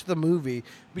watched the movie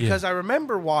because I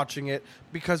remember watching it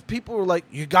because people were like,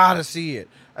 "You gotta see it,"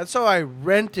 and so I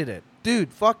rented it,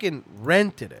 dude. Fucking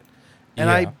rented it, and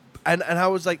Yeah. I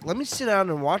was like, "Let me sit down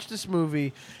and watch this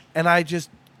movie," and I just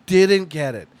didn't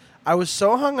get it. I was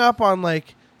so hung up on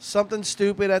like something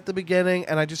stupid at the beginning,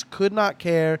 and I just could not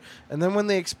care. And then when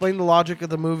they explained the logic of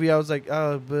the movie, I was like,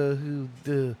 "Oh,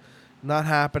 not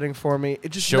happening for me."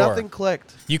 It just nothing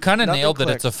clicked. You kind of Nothing nailed that.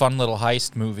 clicked. It's a fun little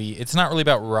heist movie. It's not really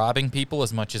about robbing people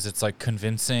as much as it's like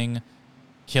convincing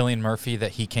Cillian Murphy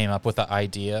that he came up with the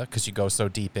idea, because you go so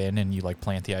deep in and you like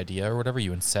plant the idea or whatever,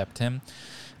 you incept him.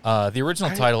 The original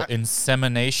title,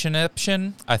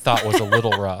 Inception, I thought was a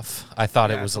little rough. I thought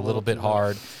it was a little bit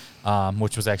hard,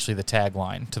 which was actually the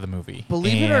tagline to the movie.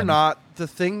 Believe it or not, the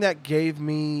thing that gave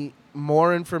me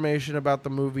more information about the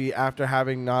movie after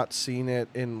having not seen it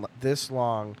in this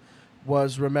long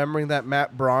was remembering that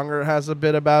Matt Bronger has a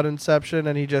bit about Inception,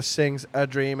 and he just sings "A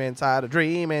dream inside a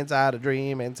dream inside a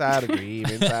dream inside a dream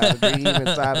inside a dream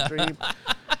inside a dream,"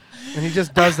 and he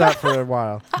just does that for a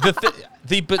while.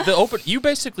 You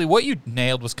basically, what you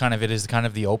nailed was kind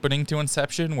of the opening to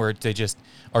Inception, where they just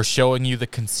are showing you the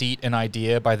conceit and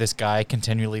idea by this guy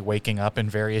continually waking up in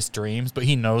various dreams, but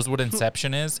he knows what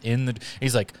Inception is.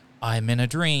 He's like, I'm in a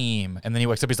dream, and then he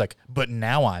wakes up. He's like, but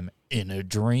now I'm in a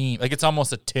dream. Like, it's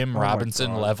almost a Tim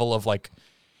Robinson level of like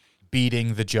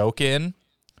beating the joke in.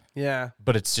 Yeah,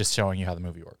 but it's just showing you how the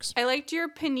movie works. I liked your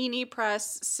Panini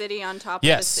Press city on top of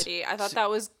the city. I thought that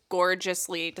was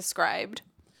gorgeously described.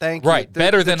 Thank you. Right,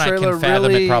 better than I can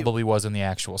fathom really, it probably was in the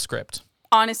actual script.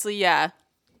 Honestly, yeah.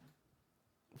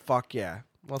 Fuck yeah.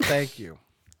 Well, thank you.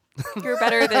 You're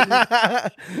better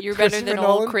than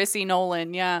old Chrissy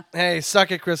Nolan, yeah. Hey,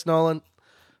 suck it, Chris Nolan.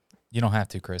 You don't have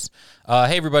to, Chris.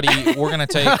 Hey, everybody, we're going to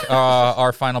take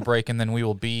our final break, and then we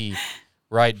will be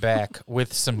right back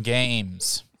with some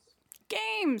games.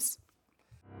 Games.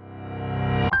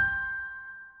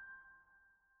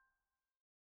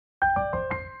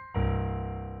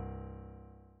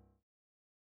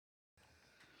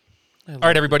 All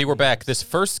right, everybody, we're back. This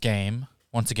first game,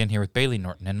 once again here with Bailey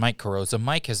Norton and Mike Carrozza.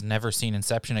 Mike has never seen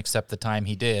Inception except the time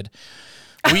he did.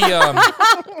 I'm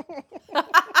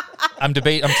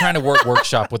trying to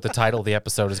workshop what the title of the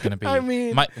episode is going to be. I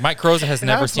mean, Mike Carrozza has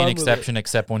never seen fun with Inception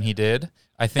except when he did.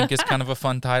 I think is kind of a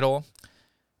fun title.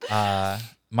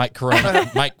 Mike Carrozza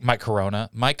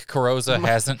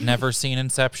hasn't never seen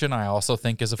Inception. I also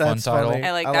think is a fun title. Funny.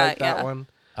 I like that yeah. one.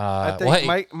 I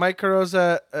think Mike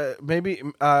Carrozza maybe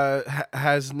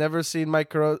has never seen Mike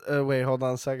Carrozza. Wait, hold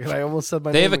on a second. I almost said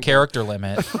my name. They have a character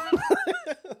limit.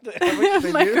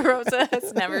 Mike Carrozza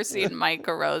has never seen Mike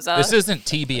Carrozza. This isn't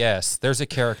TBS. There's a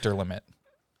character limit.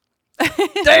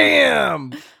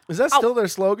 Damn! Is that still their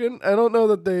slogan? I don't know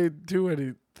that they do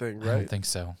anything, right? I don't think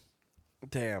so.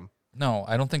 Damn. No,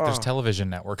 I don't think there's television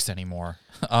networks anymore.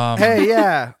 Hey,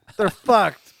 yeah. They're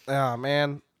fucked. Oh,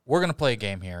 man. We're going to play a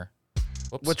game here.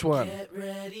 Whoops. Which one? Get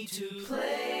ready to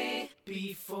play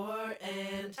before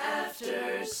and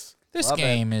afters. This Love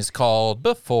game is called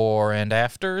Before and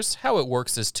Afters. How it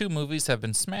works is two movies have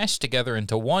been smashed together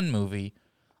into one movie.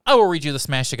 I will read you the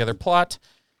smashed together plot.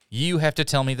 You have to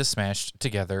tell me the smashed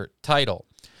together title.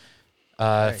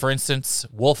 For instance,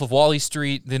 Wolf of Wall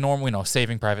Street, the norm, we know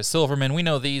Saving Private Silverman. We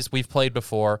know these. We've played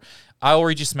before. I'll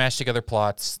read you smash together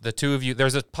plots. The two of you,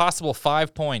 there's a possible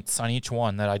 5 points on each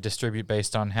one that I distribute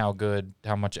based on how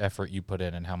much effort you put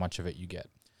in and how much of it you get.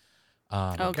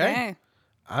 Okay.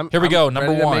 Here we go. Number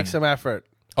ready to one. make some effort.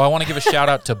 Oh, I want to give a shout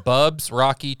out to Bubs,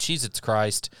 Rocky, Cheez-Its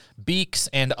Christ, Beaks,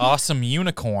 and Awesome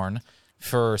Unicorn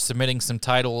for submitting some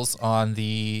titles on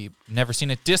the Never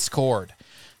Seen It Discord.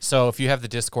 So if you have the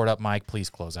Discord up, Mike, please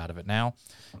close out of it now.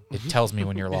 It tells me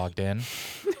when you're logged in.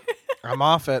 I'm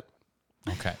off it.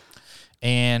 Okay.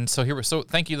 And so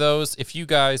thank you those. If you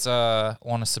guys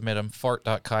want to submit them,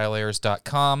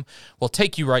 fart.kyleayers.com. We'll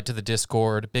take you right to the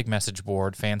Discord, big message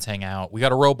board, fans hang out. We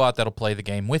got a robot that'll play the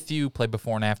game with you, play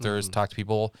before and afters, talk to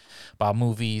people about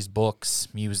movies, books,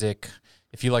 music.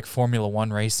 If you like Formula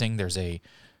One racing, there's a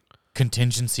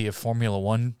contingency of Formula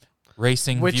One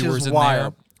racing viewers in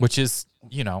there, which is,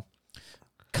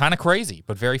 kind of crazy,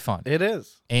 but very fun. It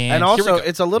is. And also,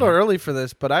 it's a little early for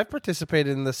this, but I've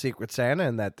participated in the Secret Santa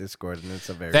in that Discord, and it's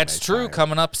a very That's nice true. time.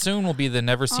 Coming up soon will be the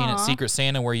Never Seen It Secret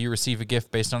Santa, where you receive a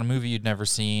gift based on a movie you'd never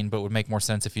seen, but would make more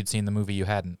sense if you'd seen the movie you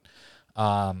hadn't.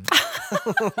 I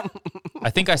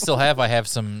think I have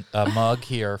some mug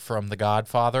here from The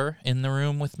Godfather in the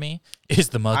room with me. Is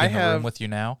the mug in the room with you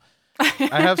now?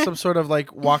 I have some sort of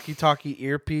like walkie-talkie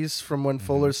earpiece from when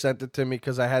Fuller sent it to me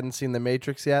because I hadn't seen The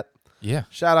Matrix yet. Yeah.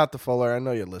 Shout out to Fuller. I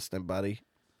know you're listening, buddy.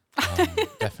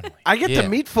 Definitely. I get to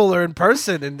meet Fuller in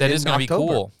person. That is going to be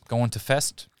October. cool. Going to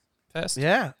Fest.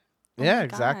 Yeah. Yeah, my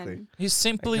exactly. God. He's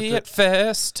simply at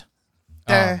Fest.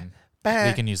 We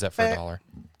can use that for $1.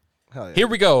 Hell yeah. Here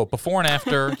we go. Before and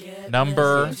after.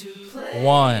 Number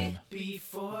 1.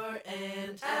 Before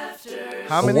and after.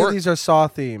 How many of these are Saw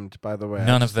themed, by the way?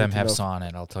 None of them have Saw in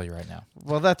it, I'll tell you right now.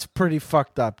 Well, that's pretty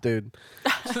fucked up, dude.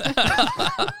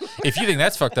 If you think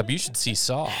that's fucked up, you should see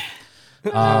Saw.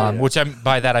 Which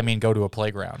by that I mean go to a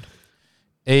playground.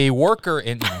 A worker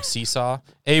in Seesaw,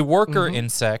 a worker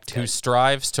insect who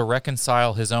strives to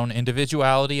reconcile his own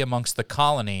individuality amongst the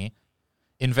colony,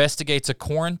 investigates a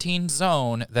quarantine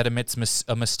zone that emits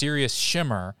a mysterious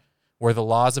shimmer where the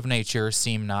laws of nature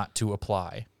seem not to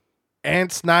apply.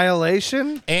 Ants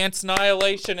Annihilation? Ants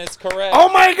Annihilation is correct. Oh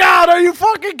my God, are you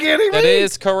fucking kidding me? That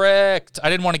is correct.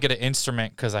 I didn't want to get an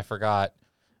instrument because I forgot.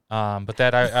 But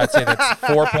that I'd say that's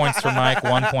 4 points for Mike,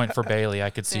 1 point for Bailey.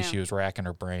 I could see she was racking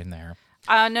her brain there.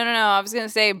 No. I was going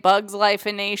to say Bugs Life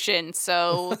and Nation,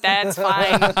 so that's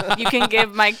fine. You can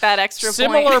give Mike that extra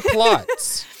Similar point.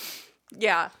 plots.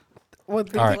 Yeah. What,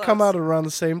 did All they right. come out around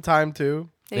the same time, too?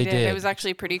 They did. It was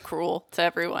actually pretty cruel to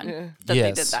everyone that they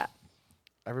Yes. did that.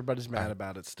 Everybody's mad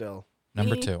about it still.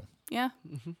 Number 2. Yeah.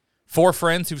 4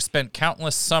 friends who've spent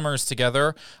countless summers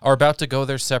together are about to go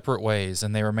their separate ways,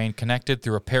 and they remain connected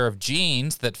through a pair of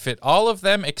genes that fit all of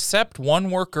them except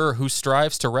one worker who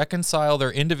strives to reconcile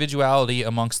their individuality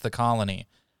amongst the colony.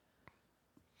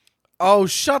 Oh,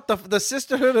 shut the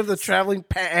Sisterhood of the Traveling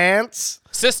Pants.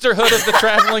 Sisterhood of the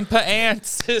Traveling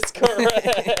Pants is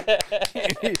correct.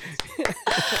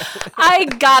 I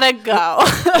gotta go.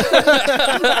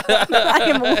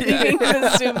 I am leaving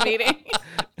the Zoom meeting.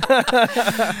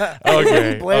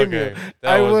 Okay. Blame okay. you.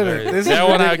 I wouldn't. This is that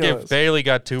one I ridiculous. give Bailey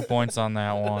got 2 points on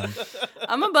that one.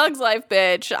 I'm a Bugs Life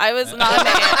bitch. I was not an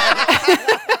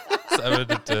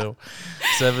ant. 7-2.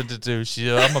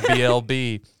 7-2. I'm a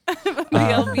BLB.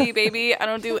 BLB, baby. I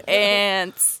don't do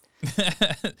ants.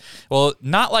 Well,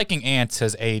 not liking ants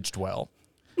has aged well.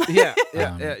 Yeah.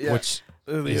 Which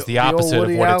The- is the the old opposite of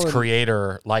Woody what Allen. its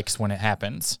creator likes when it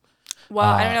happens. Well,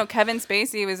 I don't know. Kevin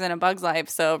Spacey was in A Bug's Life,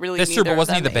 so really That's true, neither but of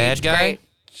wasn't he them the bad aged guy? great.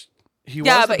 He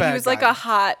Yeah, was the but he bad was like guy. a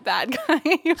hot bad guy.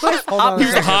 He was Hold on He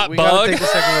was a hot we bug. gotta take a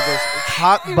second with this.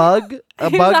 Hot bug? A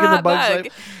He was bug a in the hot Bug's bug.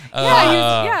 Life?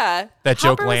 Yeah. That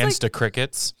joke Hopper was lands like- to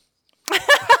crickets.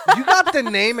 You got the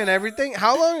name and everything?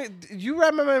 How long you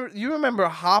remember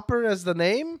Hopper as the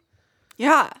name?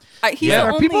 Yeah. He's Yeah. the Are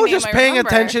only people name just I paying remember.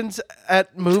 attention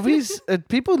at movies?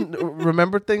 People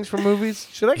remember things from movies?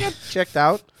 Should I get checked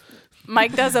out?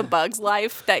 Mike does A Bug's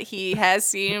Life that he has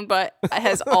seen, but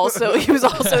he was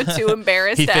also too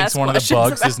embarrassed He to thinks ask one of the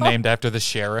questions bugs is about. named after the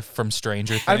sheriff from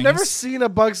Stranger Things. I've never seen A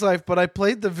Bug's Life, but I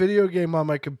played the video game on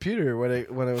my computer when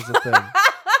it was a thing.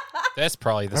 That's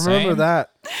probably the I same. remember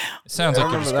that. It sounds I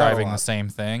like you're remember that a describing lot. the same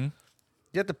thing.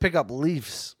 You have to pick up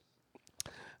leaves.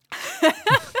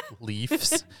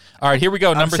 Leafs. All right, here we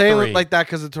go. I'm Number saying 3. it like that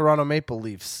because of Toronto Maple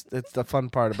Leafs. It's the fun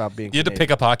part about being you had to Canadian.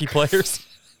 pick up hockey players.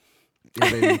 Yeah,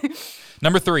 baby.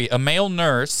 Number 3, a male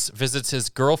nurse visits his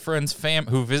girlfriend's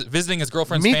visiting his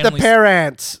girlfriend's Meet the family's. pear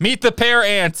ants. Meet the pear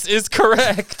ants is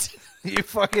correct. You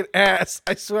fucking ass.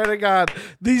 I swear to God.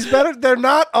 They're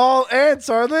not all ants,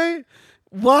 are they?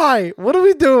 Why? What are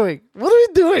we doing? What are we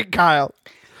doing, Kyle?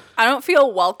 I don't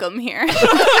feel welcome here. Meet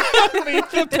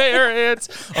the parents.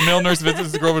 A male nurse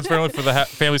visits the girlfriend's family for the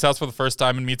family's house for the first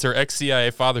time and meets her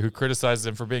ex-CIA father, who criticizes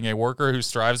him for being a worker who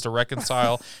strives to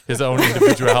reconcile his own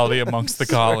individuality amongst the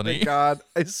colony. I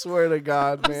swear to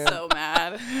God, man. I'm so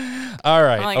mad. All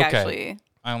right, I'm like, okay. actually,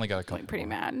 I only got a couple. like pretty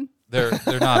mad. They're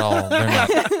not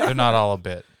all a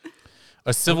bit.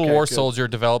 A Civil War soldier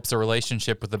develops a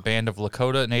relationship with a band of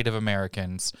Lakota Native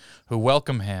Americans who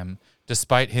welcome him,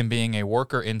 despite him being a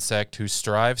worker insect who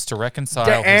strives to reconcile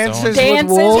his own. Dances with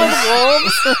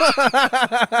wolves.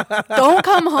 Don't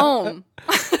come home.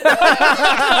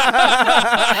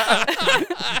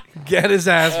 Get his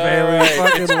ass, Bailey.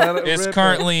 Fucking let it It's rip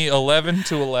currently 11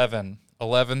 to 11.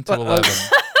 11 to 11.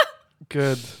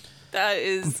 Good. That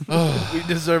is. We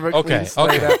deserve a Okay, clean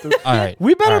slate okay. after. All right.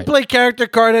 We better all right. play character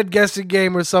card head guessing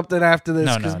game or something after this.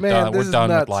 No, Because, no, man, this we're is done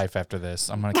nuts. with life after this.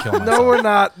 I'm going to kill myself. No, we're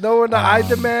not. No, we're not. I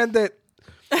demand that.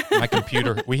 My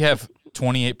computer, we have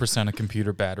 28% of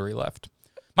computer battery left.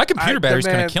 My computer battery's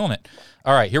kind of killing it.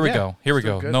 All right, here we go. Here we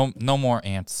still go. good. No more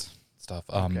ants stuff.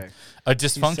 Okay. A saying that,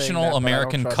 dysfunctional but I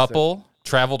American don't trust couple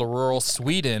travel to rural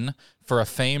Sweden for a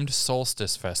famed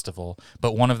solstice festival,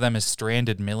 but one of them is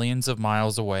stranded millions of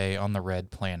miles away on the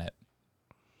red planet.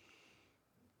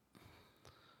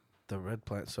 The red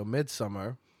plant. So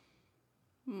midsummer.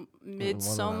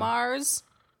 Midsommars.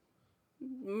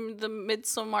 The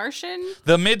Midsommartian.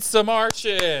 The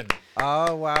Midsommartian.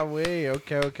 Oh, wow.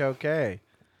 Okay.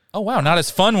 Oh, wow. Not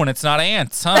as fun when it's not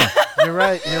ants, huh? You're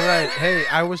right. Hey,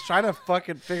 I was trying to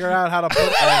fucking figure out how to put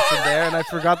ants in there, and I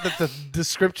forgot that the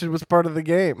description was part of the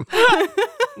game.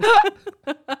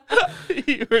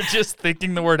 You were just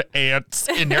thinking the word ants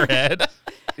in your head.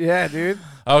 Yeah, dude.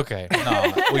 Okay, no,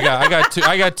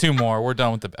 I got two more. We're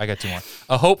done with I got two more.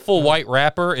 A hopeful white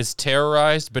rapper is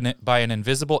terrorized by an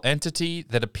invisible entity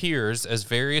that appears as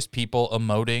various people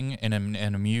emoting in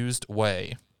an amused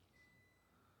way.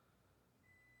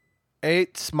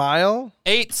 8 Smile.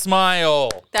 8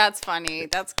 Smile. That's funny.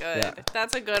 That's good. Yeah.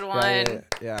 That's a good one.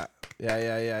 Yeah.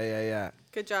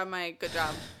 Good job, Mike. Good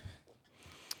job.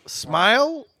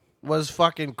 Smile was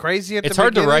fucking crazy at the It's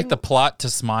hard to beginning. write the plot to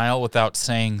Smile without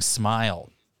saying smile.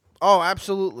 Oh,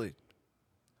 absolutely.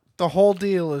 The whole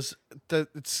deal is that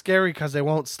it's scary because they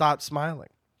won't stop smiling.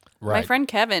 Right. My friend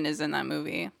Kevin is in that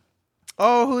movie.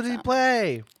 Oh, who did he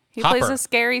play? He Hopper. plays a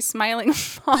scary, smiling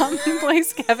mom. He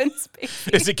plays Kevin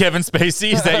Spacey. Is it Kevin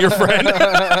Spacey? Is that your friend?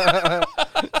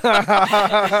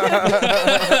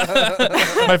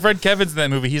 My friend Kevin's in that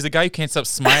movie. He's a guy who can't stop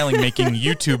smiling making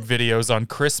YouTube videos on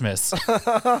Christmas.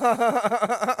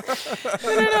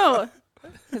 No.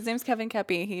 His name's Kevin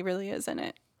Kepi. He really is in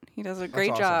it. He does a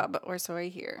great awesome. job, or so I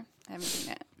hear. I haven't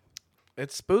seen it.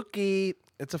 It's spooky.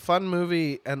 It's a fun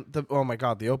movie, and oh my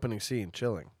god, the opening scene,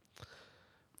 chilling.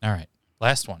 All right.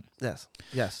 Last one.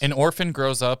 Yes. An orphan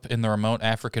grows up in the remote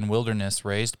African wilderness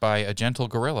raised by a gentle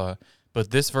gorilla, but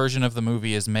this version of the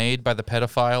movie is made by the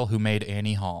pedophile who made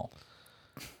Annie Hall.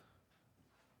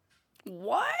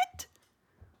 What?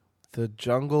 The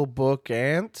Jungle Book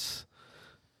ants.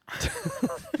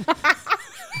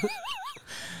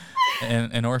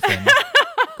 An orphan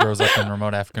grows up in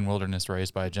remote African wilderness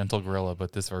raised by a gentle gorilla,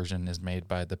 but this version is made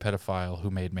by the pedophile who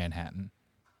made Manhattan.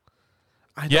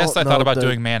 I thought about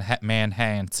doing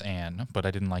Manhattan, but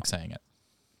I didn't like saying it.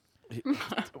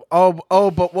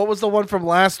 Oh, but what was the one from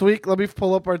last week? Let me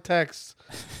pull up our text.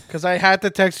 Because I had to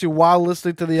text you while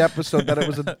listening to the episode that it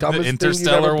was the dumbest The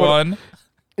Interstellar thing you'd ever one.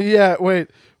 Yeah, wait.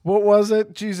 What was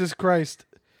it? Jesus Christ.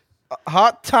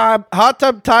 Hot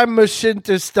tub time machine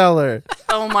Interstellar.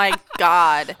 Oh my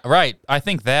God. Right. I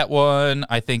think that one.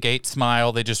 I think 8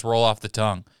 Smile. They just roll off the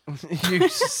tongue.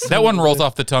 That one rolls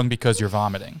off the tongue because you're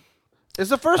vomiting. Is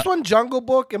the first one Jungle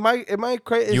Book? Am I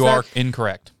crazy? You are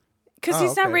incorrect. Because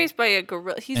he's not raised by a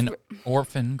gorilla. He's An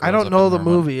orphan. I grows don't up know in the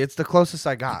remote- movie. It's the closest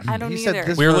I got. I don't He said either.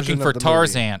 this We were version looking for of the movie.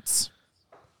 Tarzans.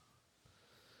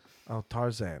 Oh,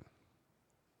 Tarzan.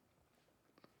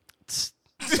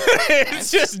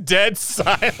 It's just dead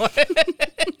silent.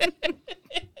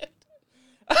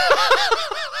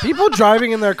 People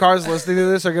driving in their cars listening to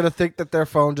this are going to think that their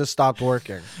phone just stopped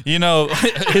working. You know,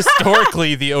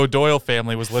 historically, the O'Doyle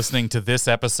family was listening to this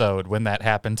episode when that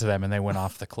happened to them and they went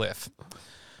off the cliff.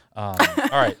 All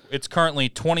right. It's currently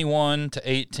 21 to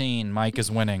 18. Mike is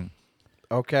winning.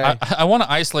 Okay. I want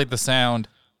to isolate the sound.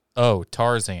 Oh,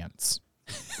 Tarzans.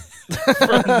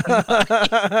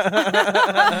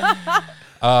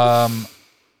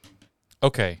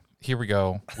 Okay, here we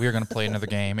go. We are going to play another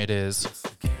game. It is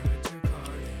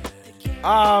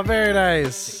Oh, very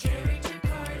nice.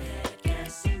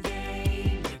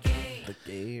 The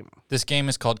game. This game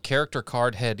is called Character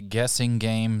Card Head Guessing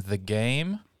Game, the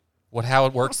game. How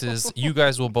it works is you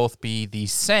guys will both be the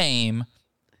same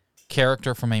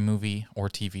character from a movie or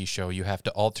TV show. You have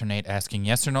to alternate asking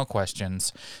yes or no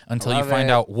questions until you find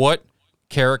out what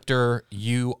character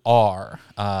you are.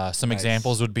 Some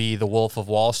examples would be the Wolf of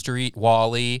Wall Street,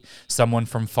 Wall-E, someone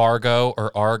from Fargo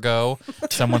or Argo,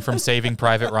 someone from Saving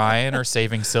Private Ryan or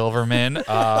Saving Silverman.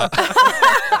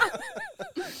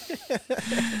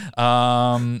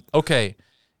 Okay.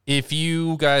 If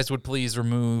you guys would please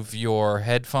remove your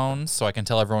headphones so I can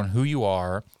tell everyone who you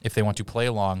are if they want to play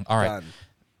along. All right. Done.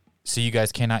 So you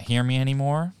guys cannot hear me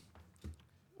anymore?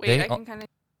 Wait, I can kind of...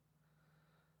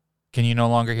 Can you no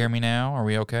longer hear me now? Are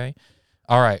we okay?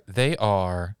 All right. They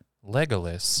are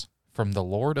Legolas from The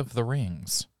Lord of the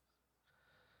Rings.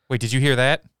 Wait, did you hear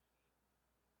that?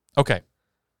 Okay.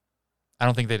 I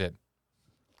don't think they did.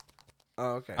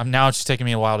 Oh, okay. Now it's just taking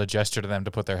me a while to gesture to them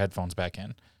to put their headphones back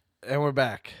in. And we're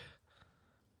back.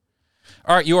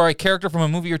 All right, you are a character from a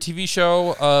movie or TV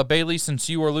show. Bailey, since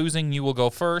you are losing, you will go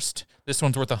first. This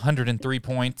one's worth 103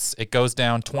 points. It goes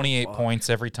down 28 points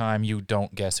every time you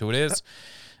don't guess who it is.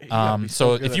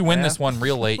 So if you win this one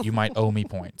real late, you might owe me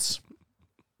points.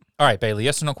 All right, Bailey,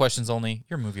 yes or no questions only.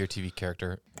 Your movie or TV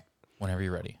character, whenever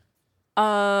you're ready.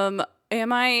 Am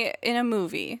I in a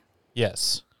movie?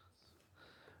 Yes.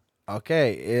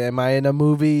 Okay, am I in a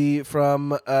movie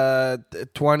from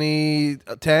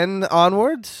 2010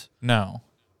 onwards? No.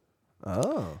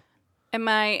 Oh. Am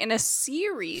I in a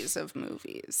series of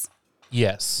movies?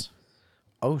 Yes.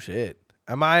 Oh, shit.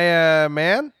 Am I a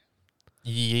man?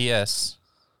 Yes.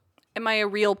 Am I a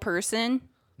real person?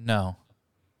 No.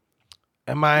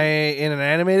 Am I in an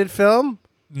animated film?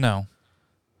 No.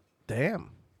 Damn.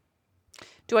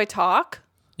 Do I talk?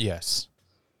 Yes.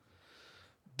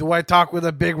 Do I talk with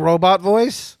a big robot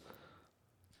voice?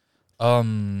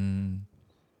 No.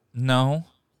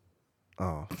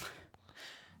 Oh.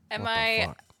 Am What the I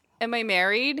fuck? am I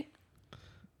married?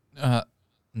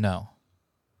 No.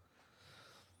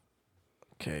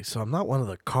 Okay, so I'm not one of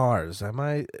the cars. Am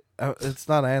I? It's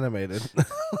not animated.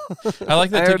 I like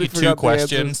that I it took already you two forgot the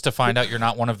questions answers. to find out you're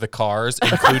not one of the cars,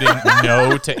 including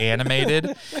no to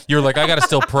animated. You're like, I got to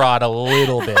still prod a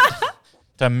little bit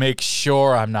to make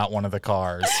sure I'm not one of the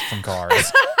cars from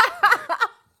Cars.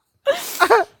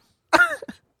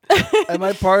 Am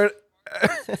I part?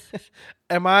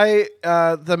 Am I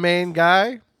the main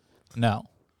guy? No.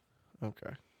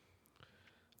 Okay.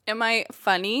 Am I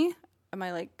funny? Am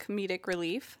I like comedic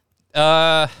relief?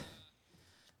 Not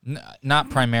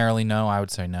primarily, no. I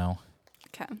would say no.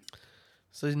 Okay.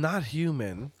 So he's not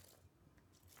human.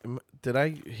 Did I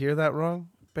hear that wrong,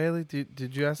 Bailey?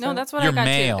 Did you ask that? No, that's what You're I got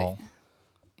male. too.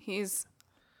 He's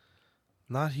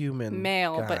Not human.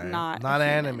 Male, but guy. not Not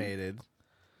human. animated.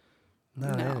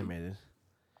 Not No. animated.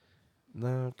 No,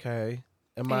 okay.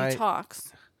 and Am I? he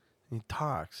talks, He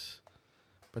talks,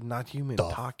 but not human The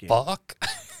talking. fuck?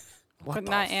 What but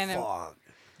the not fuck?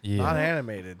 Yeah. Not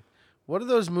animated. What are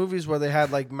those movies where they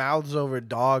had like mouths over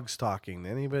dogs talking?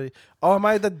 Anybody? Oh, am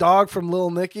I the dog from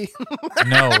Little Nicky?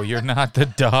 No, you're not the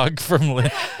dog from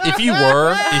If you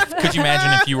were, could you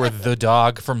imagine if you were the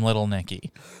dog from Little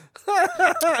Nicky?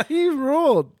 He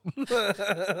ruled.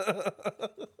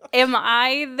 am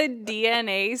I the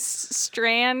DNA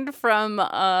strand from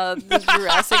the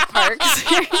Jurassic Park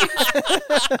series?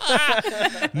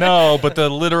 No, but the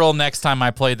literal next time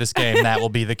I play this game, that will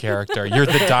be the character. You're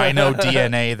the dino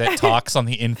DNA that talks on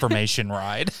the information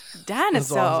ride.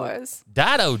 Dinosaurs.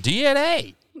 Dino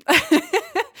DNA.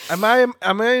 Am I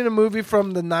in a movie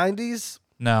from the 90s?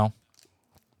 No.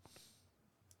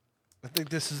 I think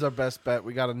this is our best bet.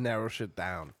 We got to narrow shit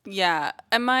down. Yeah.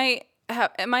 Am I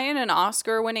in an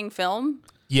Oscar-winning film?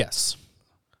 Yes.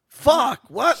 Fuck!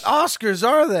 What Oscars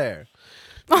are there?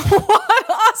 What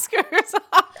Oscars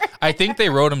are? I think they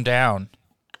wrote them down.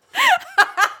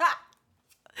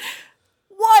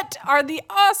 What are the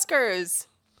Oscars?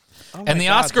 Oh my And the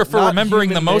God, Oscar for not remembering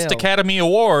the human most male. Academy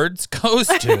Awards goes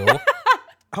to...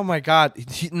 Oh my God!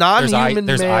 Non-human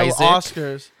there's male Isaac.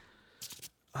 Oscars.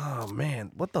 Oh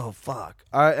man, what the fuck?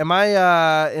 Am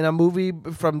I in a movie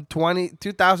from 2000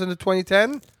 to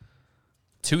 2010?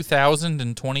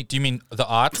 2020. Do you mean the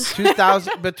aughts?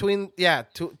 2000 between 20 Yes.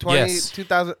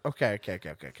 2000. Okay.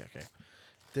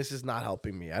 This is not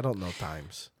helping me. I don't know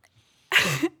times.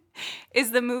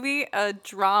 Is the movie a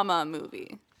drama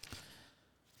movie?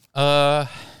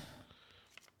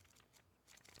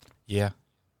 Yeah.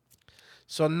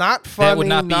 So not funny. That would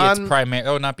not be its primary.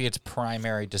 That would not be its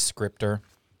primary descriptor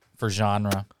for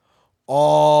genre.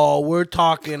 Oh, we're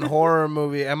talking horror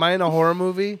movie. Am I in a horror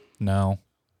movie? No.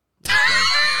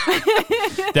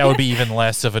 That would be even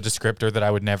less of a descriptor that I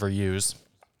would never use.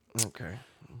 Okay.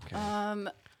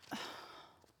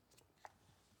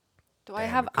 Do I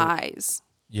have eyes?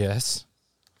 Yes.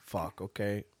 Fuck.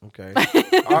 Okay.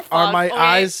 Are my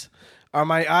eyes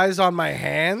on my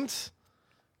hands?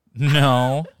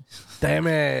 No. Damn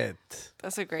it.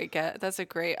 That's a great get.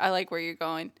 I like where you're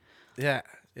going. Yeah.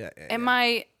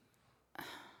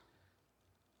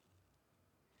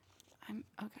 I'm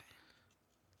okay.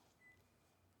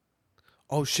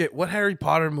 Oh shit! What Harry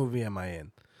Potter movie am I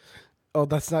in? Oh,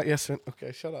 that's not yes.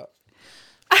 Okay, shut up.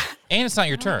 And it's not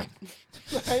your turn.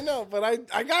 I know, but I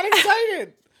got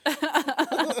excited.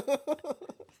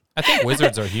 I think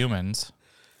wizards are humans.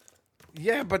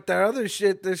 Yeah, but there are other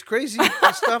shit. There's crazy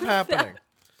stuff happening.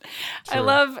 I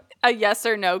love a yes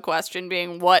or no question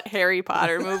being what Harry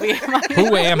Potter movie am I in?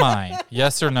 Who am I?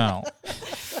 Yes or no?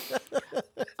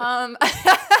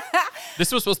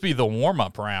 This was supposed to be the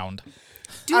warm-up round.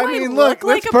 Do I mean, look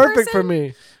like that's a perfect person? for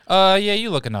me. Yeah, you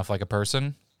look enough like a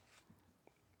person.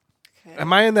 Okay.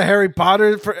 Am I in the Harry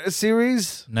Potter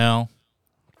series? No.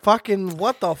 Fucking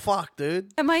what the fuck,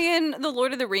 dude? Am I in the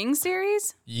Lord of the Rings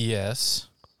series? Yes.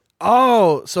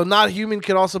 Oh, so not human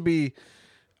can also be.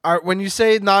 When you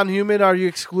say non-human, are you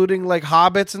excluding like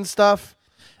hobbits and stuff?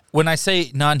 When I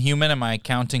say non-human, am I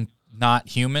counting not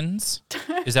humans?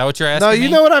 Is that what you're asking No, you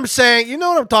me? know what I'm saying. You know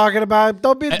what I'm talking about.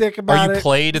 Don't be a dick about Are you it.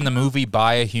 played in the movie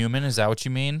by a human? Is that what you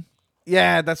mean?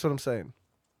 Yeah, that's what I'm saying.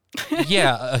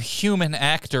 Yeah, a human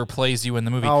actor plays you in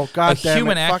the movie. Oh, God a damn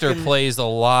human it, actor fucking- plays a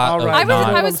lot All of right, I you know was,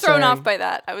 what I I'm was thrown off saying. by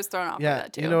that. I was thrown off by Yeah,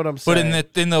 that too. you know what I'm But saying.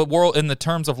 in the world, in the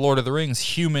terms of Lord of the Rings,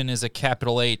 human is a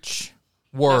capital H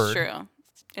word. That's true.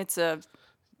 It's a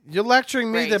You're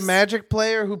lecturing me, the Race. Magic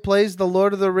player who plays the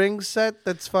Lord of the Rings set.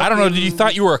 That's fucking. I don't know. Did you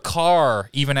thought you were a car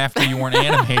even after you weren't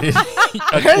animated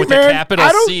Hey, with man, a capital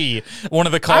I don't- C? One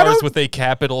of the cars don't- with a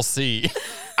capital C.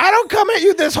 I don't come at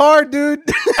you this hard, dude.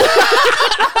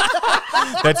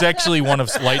 That's actually one of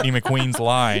Lightning McQueen's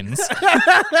lines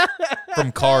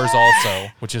from Cars, also,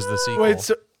 which is the sequel. Wait,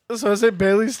 so is it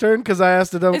Bailey's turn? Because I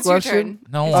asked a dumb It's your question. turn.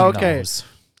 No one Okay. knows.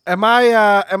 Am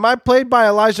I played by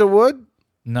Elijah Wood?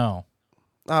 No.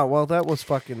 Oh well, that was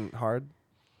fucking hard.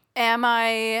 Am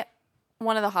I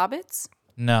one of the hobbits?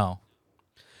 No.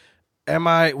 Am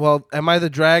I the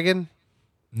dragon?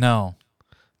 No.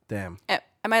 Damn.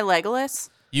 Am I Legolas?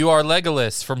 You are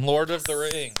Legolas from Lord of the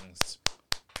Rings.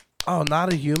 Oh,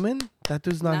 not a human? That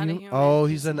dude's not, Not a human. human. Oh,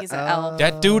 he's an He's an elf. elf.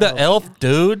 That dude a elf,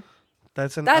 dude.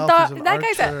 That's an That elf. He's an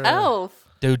guy's archer. an elf.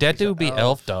 Dude, that dude be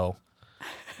elf, though.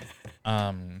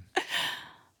 All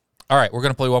right, we're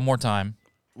going to play one more time.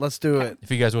 Let's do it. If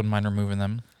you guys wouldn't mind removing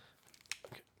them.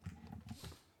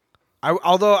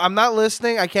 Although I'm not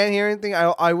listening, I can't hear anything.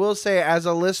 I will say, as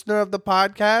a listener of the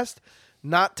podcast,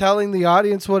 not telling the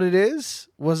audience what it is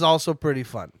was also pretty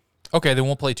fun. Okay, then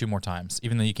we'll play 2 more times,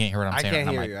 even though you can't hear what I'm I saying. can't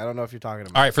on hear mic. you. I don't know if you're talking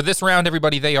about. All right, for this round,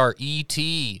 everybody, they are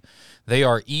E.T. They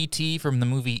are E.T. from the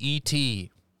movie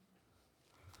E.T.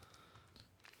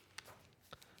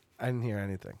 I didn't hear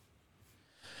anything.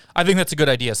 I think that's a good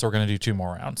idea, so we're going to do 2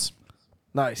 more rounds.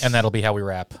 Nice. And that'll be how we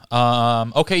wrap.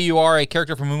 Okay, you are a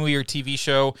character from a movie or TV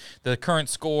show. The current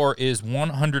score is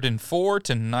 104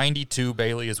 to 92.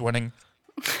 Bailey is winning.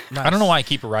 Nice. I don't know why I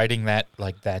keep writing that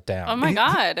down. Oh my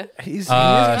god. He's So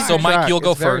on Mike, track. you'll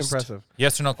go It's very first. impressive.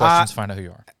 Yes or no questions. Find out who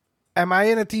you are. Am I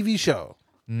in a TV show?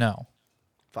 No.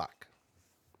 Fuck.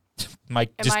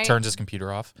 Mike Am just I- turns his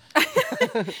computer off.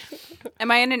 Am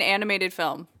I in an animated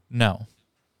film? No.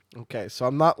 Okay, so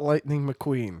I'm not Lightning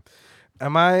McQueen.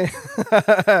 Am I?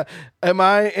 Am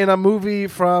I in a movie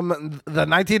from the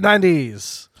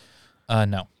 1990s?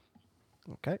 No.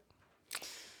 Okay.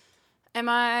 Am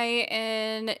I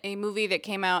in a movie that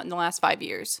came out in the last 5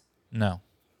 years? No.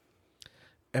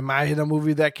 Am I in a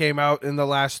movie that came out in the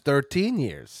last 13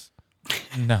 years?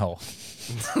 No.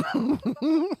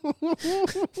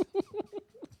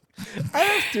 I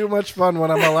have too much fun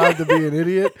when I'm allowed to be an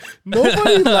idiot.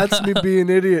 Nobody lets me be an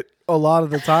idiot a lot of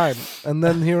the time. And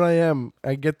then here I am.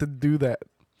 I get to do that.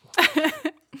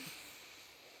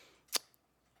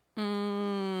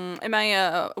 Am I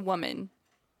a woman?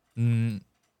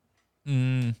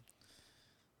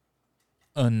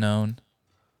 Unknown.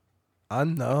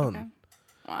 Unknown. Okay.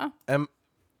 Wow.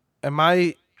 Am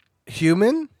I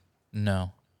human?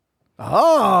 No.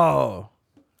 Oh.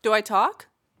 Do I talk?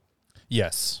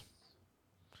 Yes.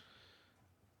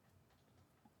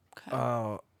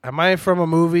 Oh. Am I from a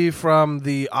movie from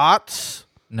the aughts?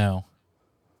 No.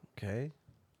 Okay.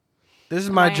 This is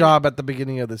my Am I- job at the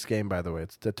beginning of this game, by the way.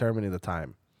 It's determining the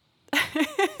time.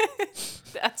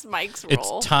 That's Mike's It's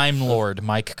role. Time Lord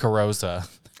Mike Carrozza.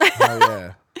 Oh,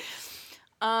 yeah.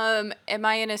 Am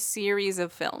I in a series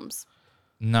of films?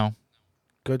 No.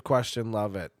 Good question.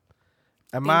 Love it.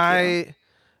 Am Thank I? you.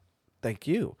 Thank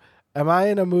you. Am I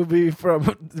in a movie from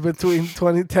between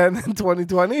 2010 and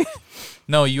 2020?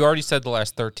 No, you already said the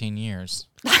last 13 years.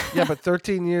 Yeah, but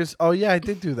 13 years. Oh yeah, I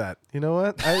did do that. You know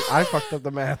what? I fucked up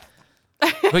the math.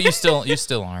 But you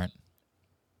still aren't.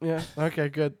 Yeah. Okay.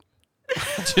 Good.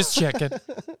 Just checking.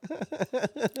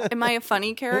 Am I a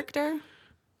funny character?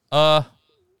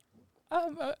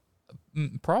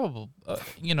 Probably.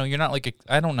 You're not like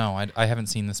I don't know. I haven't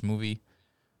seen this movie.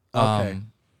 Okay.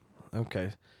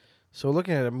 Okay. So we're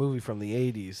looking at a movie from the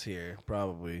 80s here,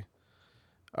 probably.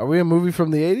 Are we a movie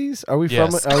from the 80s? Are we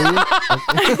Yes. from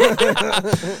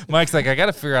it? Mike's like, I got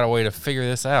to figure out a way to figure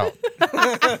this out.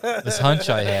 This hunch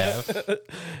I have. How do Okay,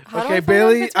 I find out if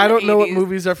Bailey, it's from I the don't know what 80s?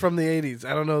 movies are from the 80s.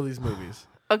 I don't know these movies.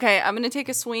 Okay, I'm going to take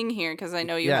a swing here because I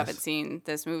know you Yes. haven't seen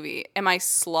this movie. Am I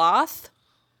Sloth?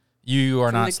 You are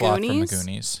From not the Sloth from the Goonies?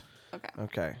 Goonies. Okay.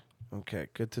 Okay. Okay,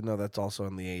 good to know that's also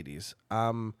in the 80s.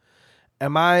 Am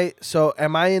I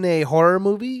in a horror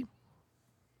movie?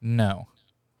 No.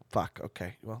 Fuck,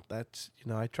 okay. Well, that's,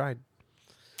 I tried.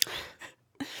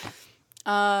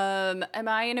 Am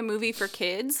I in a movie for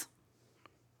kids?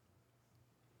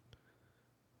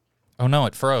 Oh, no,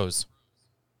 it froze.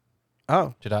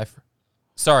 Oh, Did I?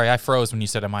 Sorry, I froze when you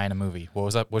said, am I in a movie? What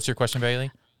was up? What's your question,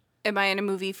 Bailey? Am I in a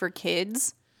movie for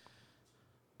kids?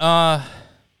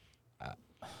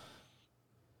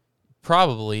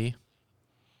 Probably.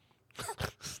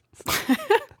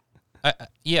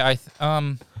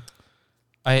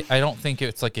 I don't think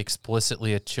it's like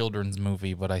explicitly a children's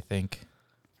movie, but I think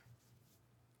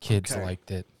kids Okay.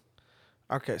 liked it.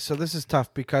 okay. So this is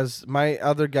tough because my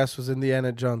other guess was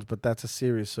Indiana Jones, but that's a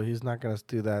series, so he's not going to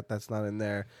do that. That's not in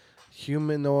there.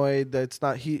 Humanoid, that's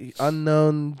not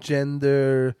unknown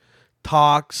gender,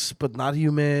 talks, but not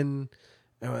human.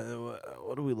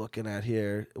 What are we looking at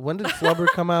here? When did Flubber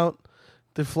come out?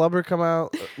 Did Flubber come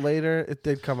out later? It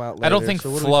did come out later. I don't think so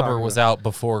what are we Flubber talking was about? out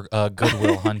before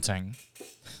Goodwill Hunting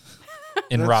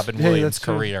in That's- Robin hey, Williams' that's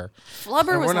true. career.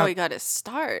 Flubber And was we're how not- he got his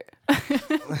start.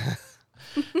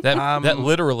 That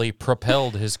literally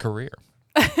propelled his career.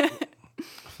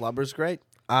 Flubber's great.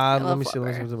 Let love me see.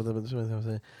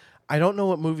 Flubber. I don't know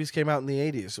what movies came out in the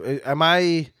 80s. Am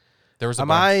I There was a Am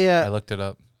bunch. I, I looked it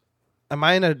up.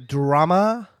 in a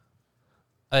drama?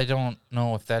 I don't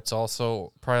know if that's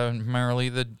also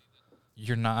primarily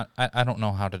you're not. I don't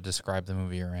know how to describe the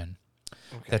movie you're in.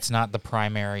 Okay. That's not the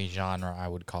primary genre, I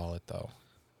would call it, though.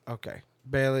 Okay.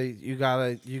 Bailey, you got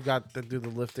to do the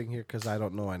lifting here because I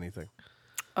don't know anything.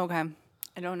 Okay.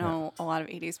 I don't know a lot of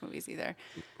 80s movies either.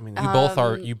 I mean,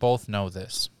 You both know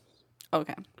this.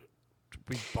 Okay.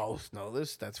 we both know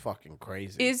this. That's fucking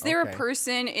crazy. Is there Okay. a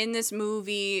person in this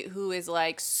movie who is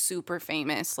like super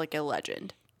famous, like a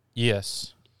legend?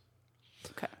 Yes.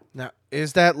 Okay. Now,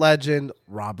 is that legend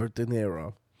Robert De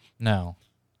Niro? No.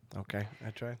 Okay,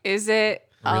 I tried. Is it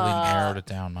Really narrowed it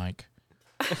down, Mike.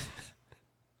 I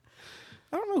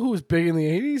don't know who was big in the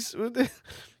 80s.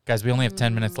 Guys, we only have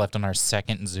 10 minutes left on our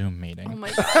second Zoom meeting. Oh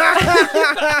my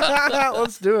god.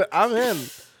 Let's do it. I'm in.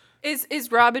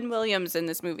 Is Robin Williams in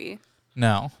this movie?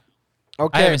 No.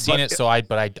 Okay. I haven't seen but- it, so I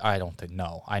don't think,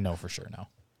 no. I know for sure, no.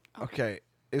 Okay.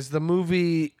 Is the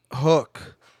movie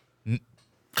Hook?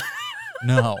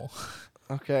 No.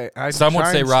 Okay. I'm Some would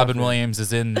say trying Robin stuff here. Williams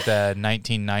is in the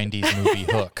 1990s movie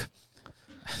Hook.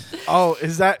 Oh,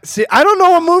 is that? See, I don't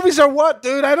know what movies are what,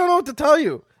 dude. I don't know what to tell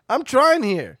you. I'm trying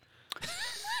here.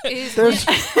 Is There's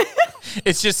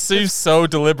It just seems so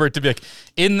deliberate to be like,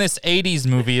 in this 80s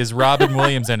movie, is Robin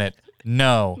Williams in it?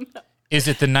 No. Is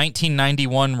it the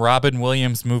 1991 Robin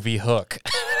Williams movie Hook?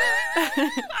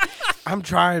 I'm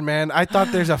trying, man. I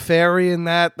thought there's a fairy in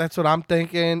that. That's what I'm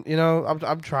thinking.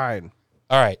 I'm trying.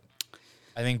 All right.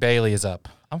 I think Bailey is up.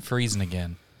 I'm freezing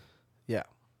again. Yeah.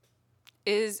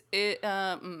 is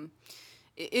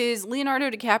Leonardo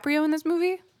DiCaprio in this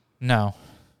movie? No.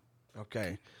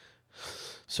 Okay.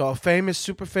 So a famous,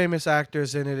 super famous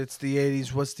actors in it. It's the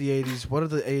 80s. What's the 80s? What are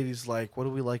the 80s like? What do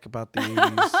we like about the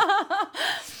 80s?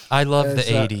 I love the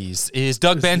Yes, 80s. Is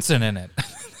Doug Benson in it?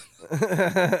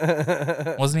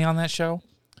 Wasn't he on that show?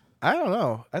 I don't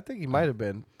know. I think he might have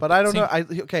been, but I don't See- know.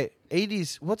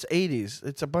 80s. What's 80s?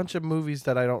 It's a bunch of movies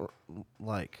that I don't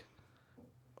like.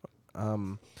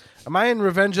 Am I in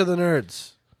Revenge of the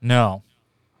Nerds? No.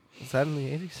 Is that in the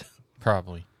 80s?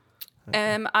 Probably.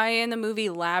 Am I in the movie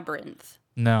Labyrinth?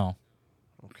 No.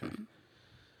 Okay.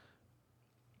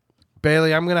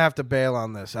 Bailey, I'm gonna have to bail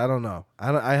on this. I don't know.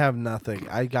 I have nothing.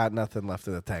 I got nothing left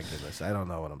in the tank in this. I don't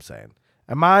know what I'm saying.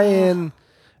 Am I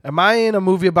in a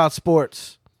movie about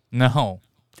sports? No.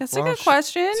 That's a good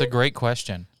question. It's a great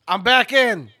question. I'm back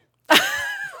in.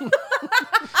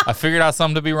 I figured out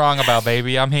something to be wrong about,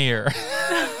 baby. I'm here.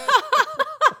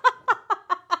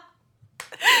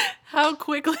 How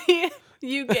quickly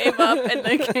you gave up and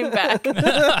then came back.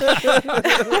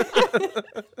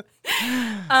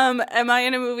 Am I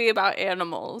in a movie about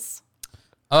animals?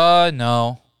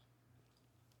 No.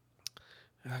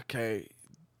 Okay.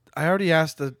 I already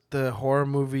asked the horror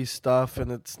movie stuff,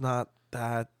 and it's not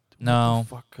that. No. What the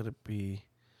fuck could it be?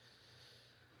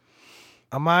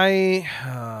 Am I?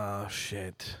 Oh,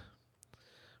 shit.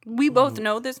 We both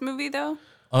know this movie, though?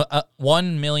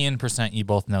 1,000,000% you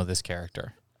both know this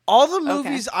character. All the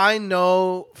movies I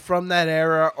know from that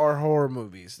era are horror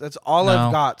movies. That's all No.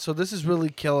 I've got. So this is really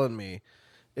killing me.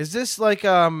 Is this like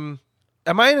am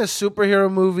I in a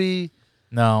superhero movie?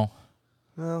 No.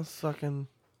 Well, fucking.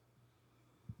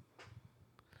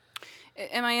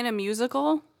 Am I in a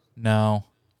musical? No.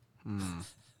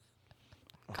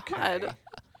 God.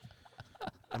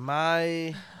 Am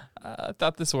I I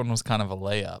thought this one was kind of a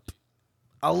layup.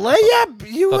 a layup?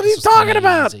 What Thought are this you was talking kinda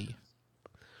about? easy.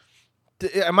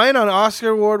 Am I in an Oscar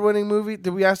award-winning movie?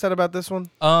 Did we ask that about this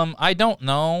one? I don't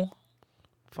know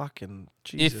Fucking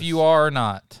Jesus. if you are or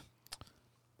not.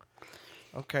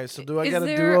 Okay, so do I Is get a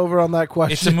there- do-over on that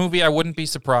question? It's a movie I wouldn't be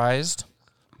surprised,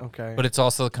 Okay. but it's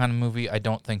also the kind of movie I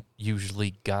don't think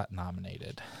usually got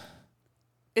nominated.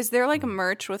 Is there like a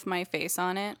merch with my face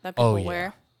on it that Oh, people yeah.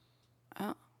 wear?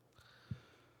 Oh.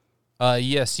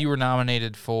 Yes, you were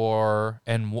nominated for,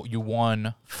 and you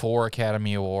won 4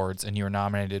 Academy Awards, and you were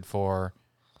nominated for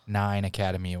 9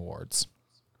 Academy Awards.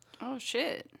 Oh,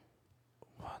 shit.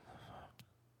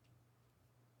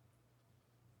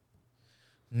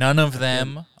 None of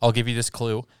them, I'll give you this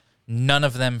clue, none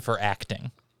of them for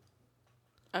acting.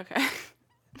 Okay.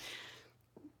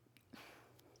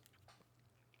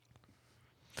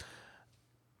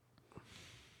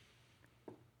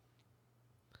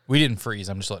 We didn't freeze,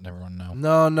 I'm just letting everyone know.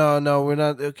 No, we're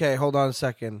not. Okay, hold on a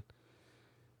second.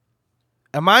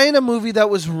 Am I in a movie that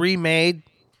was remade?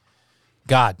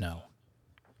 God, no.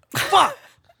 Fuck!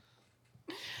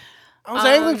 I was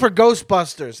angling for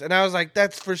Ghostbusters, and I was like,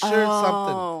 that's for sure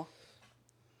something. Oh.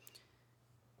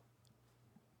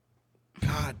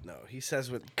 God, no. He says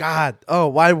with God. Oh,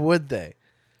 why would they?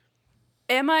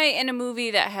 Am I in a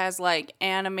movie that has like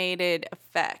animated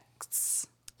effects?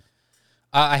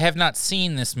 I have not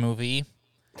seen this movie,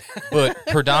 but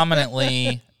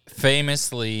predominantly,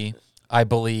 famously, I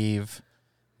believe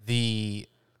the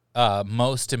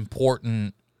most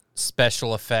important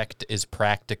special effect is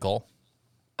practical.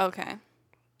 Okay.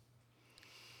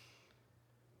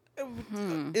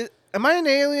 Am I in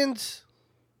Aliens?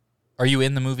 Are you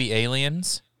in the movie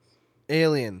Aliens?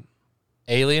 Alien.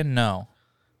 Alien? No.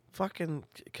 Fucking,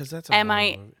 because that's a Am horror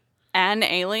I movie. an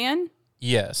alien?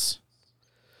 Yes.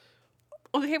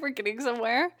 Okay, we're getting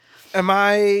somewhere. Am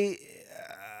I?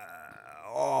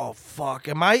 Oh fuck!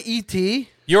 Am I E.T.?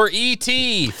 You're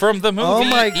E.T. from the movie Oh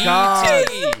my God.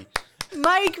 E.T.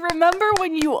 Mike, remember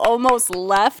when you almost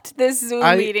left this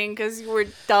Zoom meeting because you were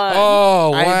done?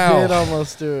 Oh, wow. I did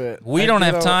almost do it. We I don't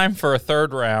did have time for a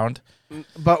third round.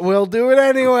 but we'll do it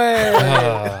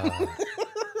anyway.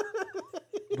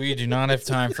 We do not have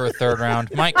time for a third round.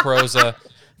 Mike Carrozza,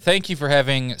 thank you for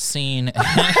having seen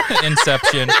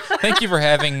Inception. Thank you for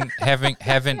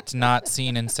haven't not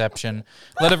seen Inception.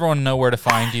 Let everyone know where to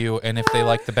find you, and if they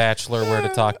like The Bachelor, where to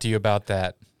talk to you about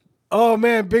that. Oh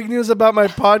man, big news about my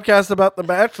podcast about The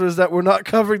Bachelor is that we're not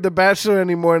covering The Bachelor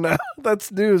anymore now.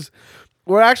 That's news.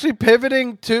 We're actually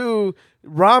pivoting to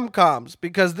rom-coms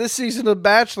because this season of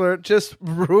Bachelor just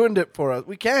ruined it for us.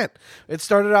 We can't. It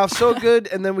started off so good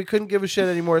and then we couldn't give a shit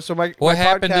anymore. So What my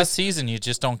happened podcast, this season? You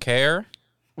just don't care?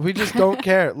 we just don't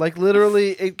care. Like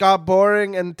literally it got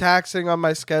boring and taxing on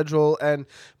my schedule, and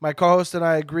my co-host and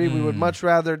I agree we would much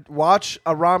rather watch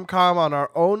a rom-com on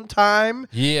our own time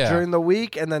during the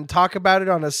week and then talk about it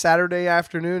on a Saturday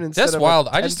afternoon instead That's of wild.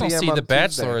 at I 10 just don't PM see on The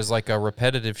Bachelor Tuesday. as like a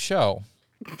repetitive show.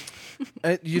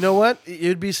 You know what?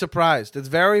 You'd be surprised. It's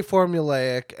very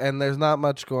formulaic, and there's not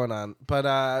much going on.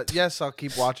 But yes, I'll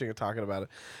keep watching and talking about it.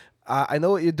 I know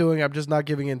what you're doing. I'm just not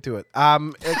giving into it.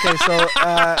 Okay, so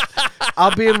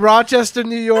I'll be in Rochester,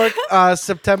 New York,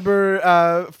 September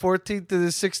 14th to the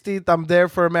 16th. I'm there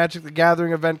for a Magic the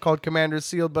Gathering event called Commander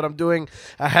Sealed, but I'm doing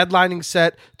a headlining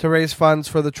set to raise funds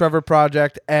for the Trevor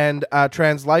Project and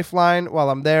Trans Lifeline while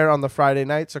I'm there on the Friday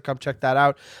night, so come check that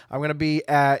out. I'm going to be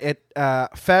at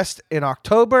Fest in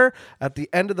October at the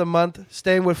end of the month.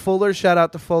 Staying with Fuller. Shout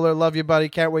out to Fuller. Love you, buddy.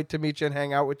 Can't wait to meet you and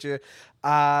hang out with you.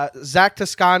 Zach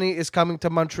Toscani is coming to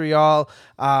Montreal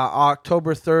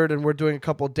October 3rd, and we're doing a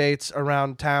couple dates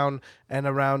around town and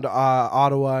around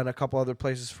Ottawa and a couple other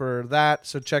places for that.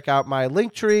 So check out my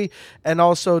link tree. And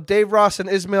also Dave Ross and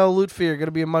Ismail Lutfi are going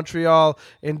to be in Montreal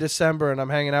in December, and I'm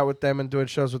hanging out with them and doing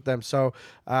shows with them. So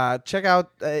check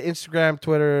out Instagram,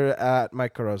 Twitter at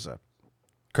Mike Carrozza.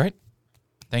 Great.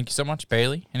 Thank you so much,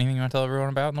 Bailey. Anything you want to tell everyone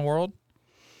about in the world?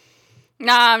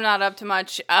 Nah, I'm not up to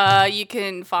much. You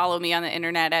can follow me on the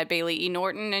internet at Bailey E.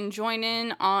 Norton and join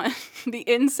in on the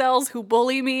incels who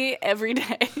bully me every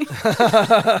day.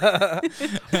 Oh,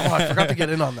 I forgot to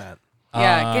get in on that.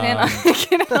 Yeah, get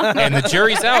in on And the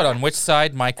jury's out on which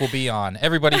side Mike will be on.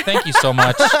 Everybody, thank you so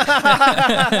much. This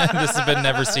has been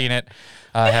Never Seen It.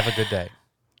 Have a good day.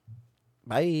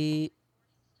 Bye.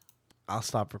 I'll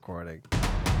stop recording.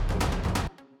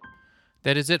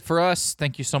 That is it for us.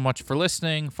 Thank you so much for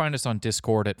listening. Find us on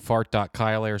Discord at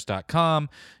fart.kyleayers.com.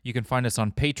 You can find us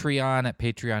on Patreon at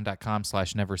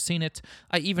patreon.com/neverseenit.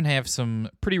 I even have some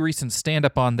pretty recent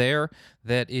stand-up on there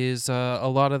that is a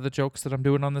lot of the jokes that I'm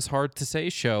doing on this Hard to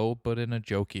Say show, but in a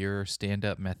jokier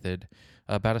stand-up method.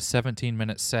 About a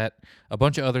 17-minute set, a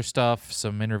bunch of other stuff,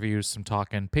 some interviews, some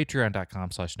talking.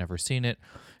 Patreon.com/neverseenit.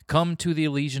 Come to the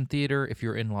Elysian Theater if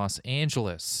you're in Los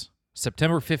Angeles.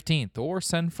 September 15th, or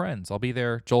send friends. I'll be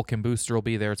there. Joel Kim Booster will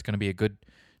be there. It's going to be a good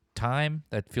time.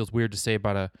 That feels weird to say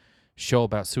about a show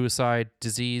about suicide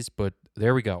disease, but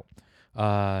there we go.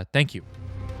 Thank you.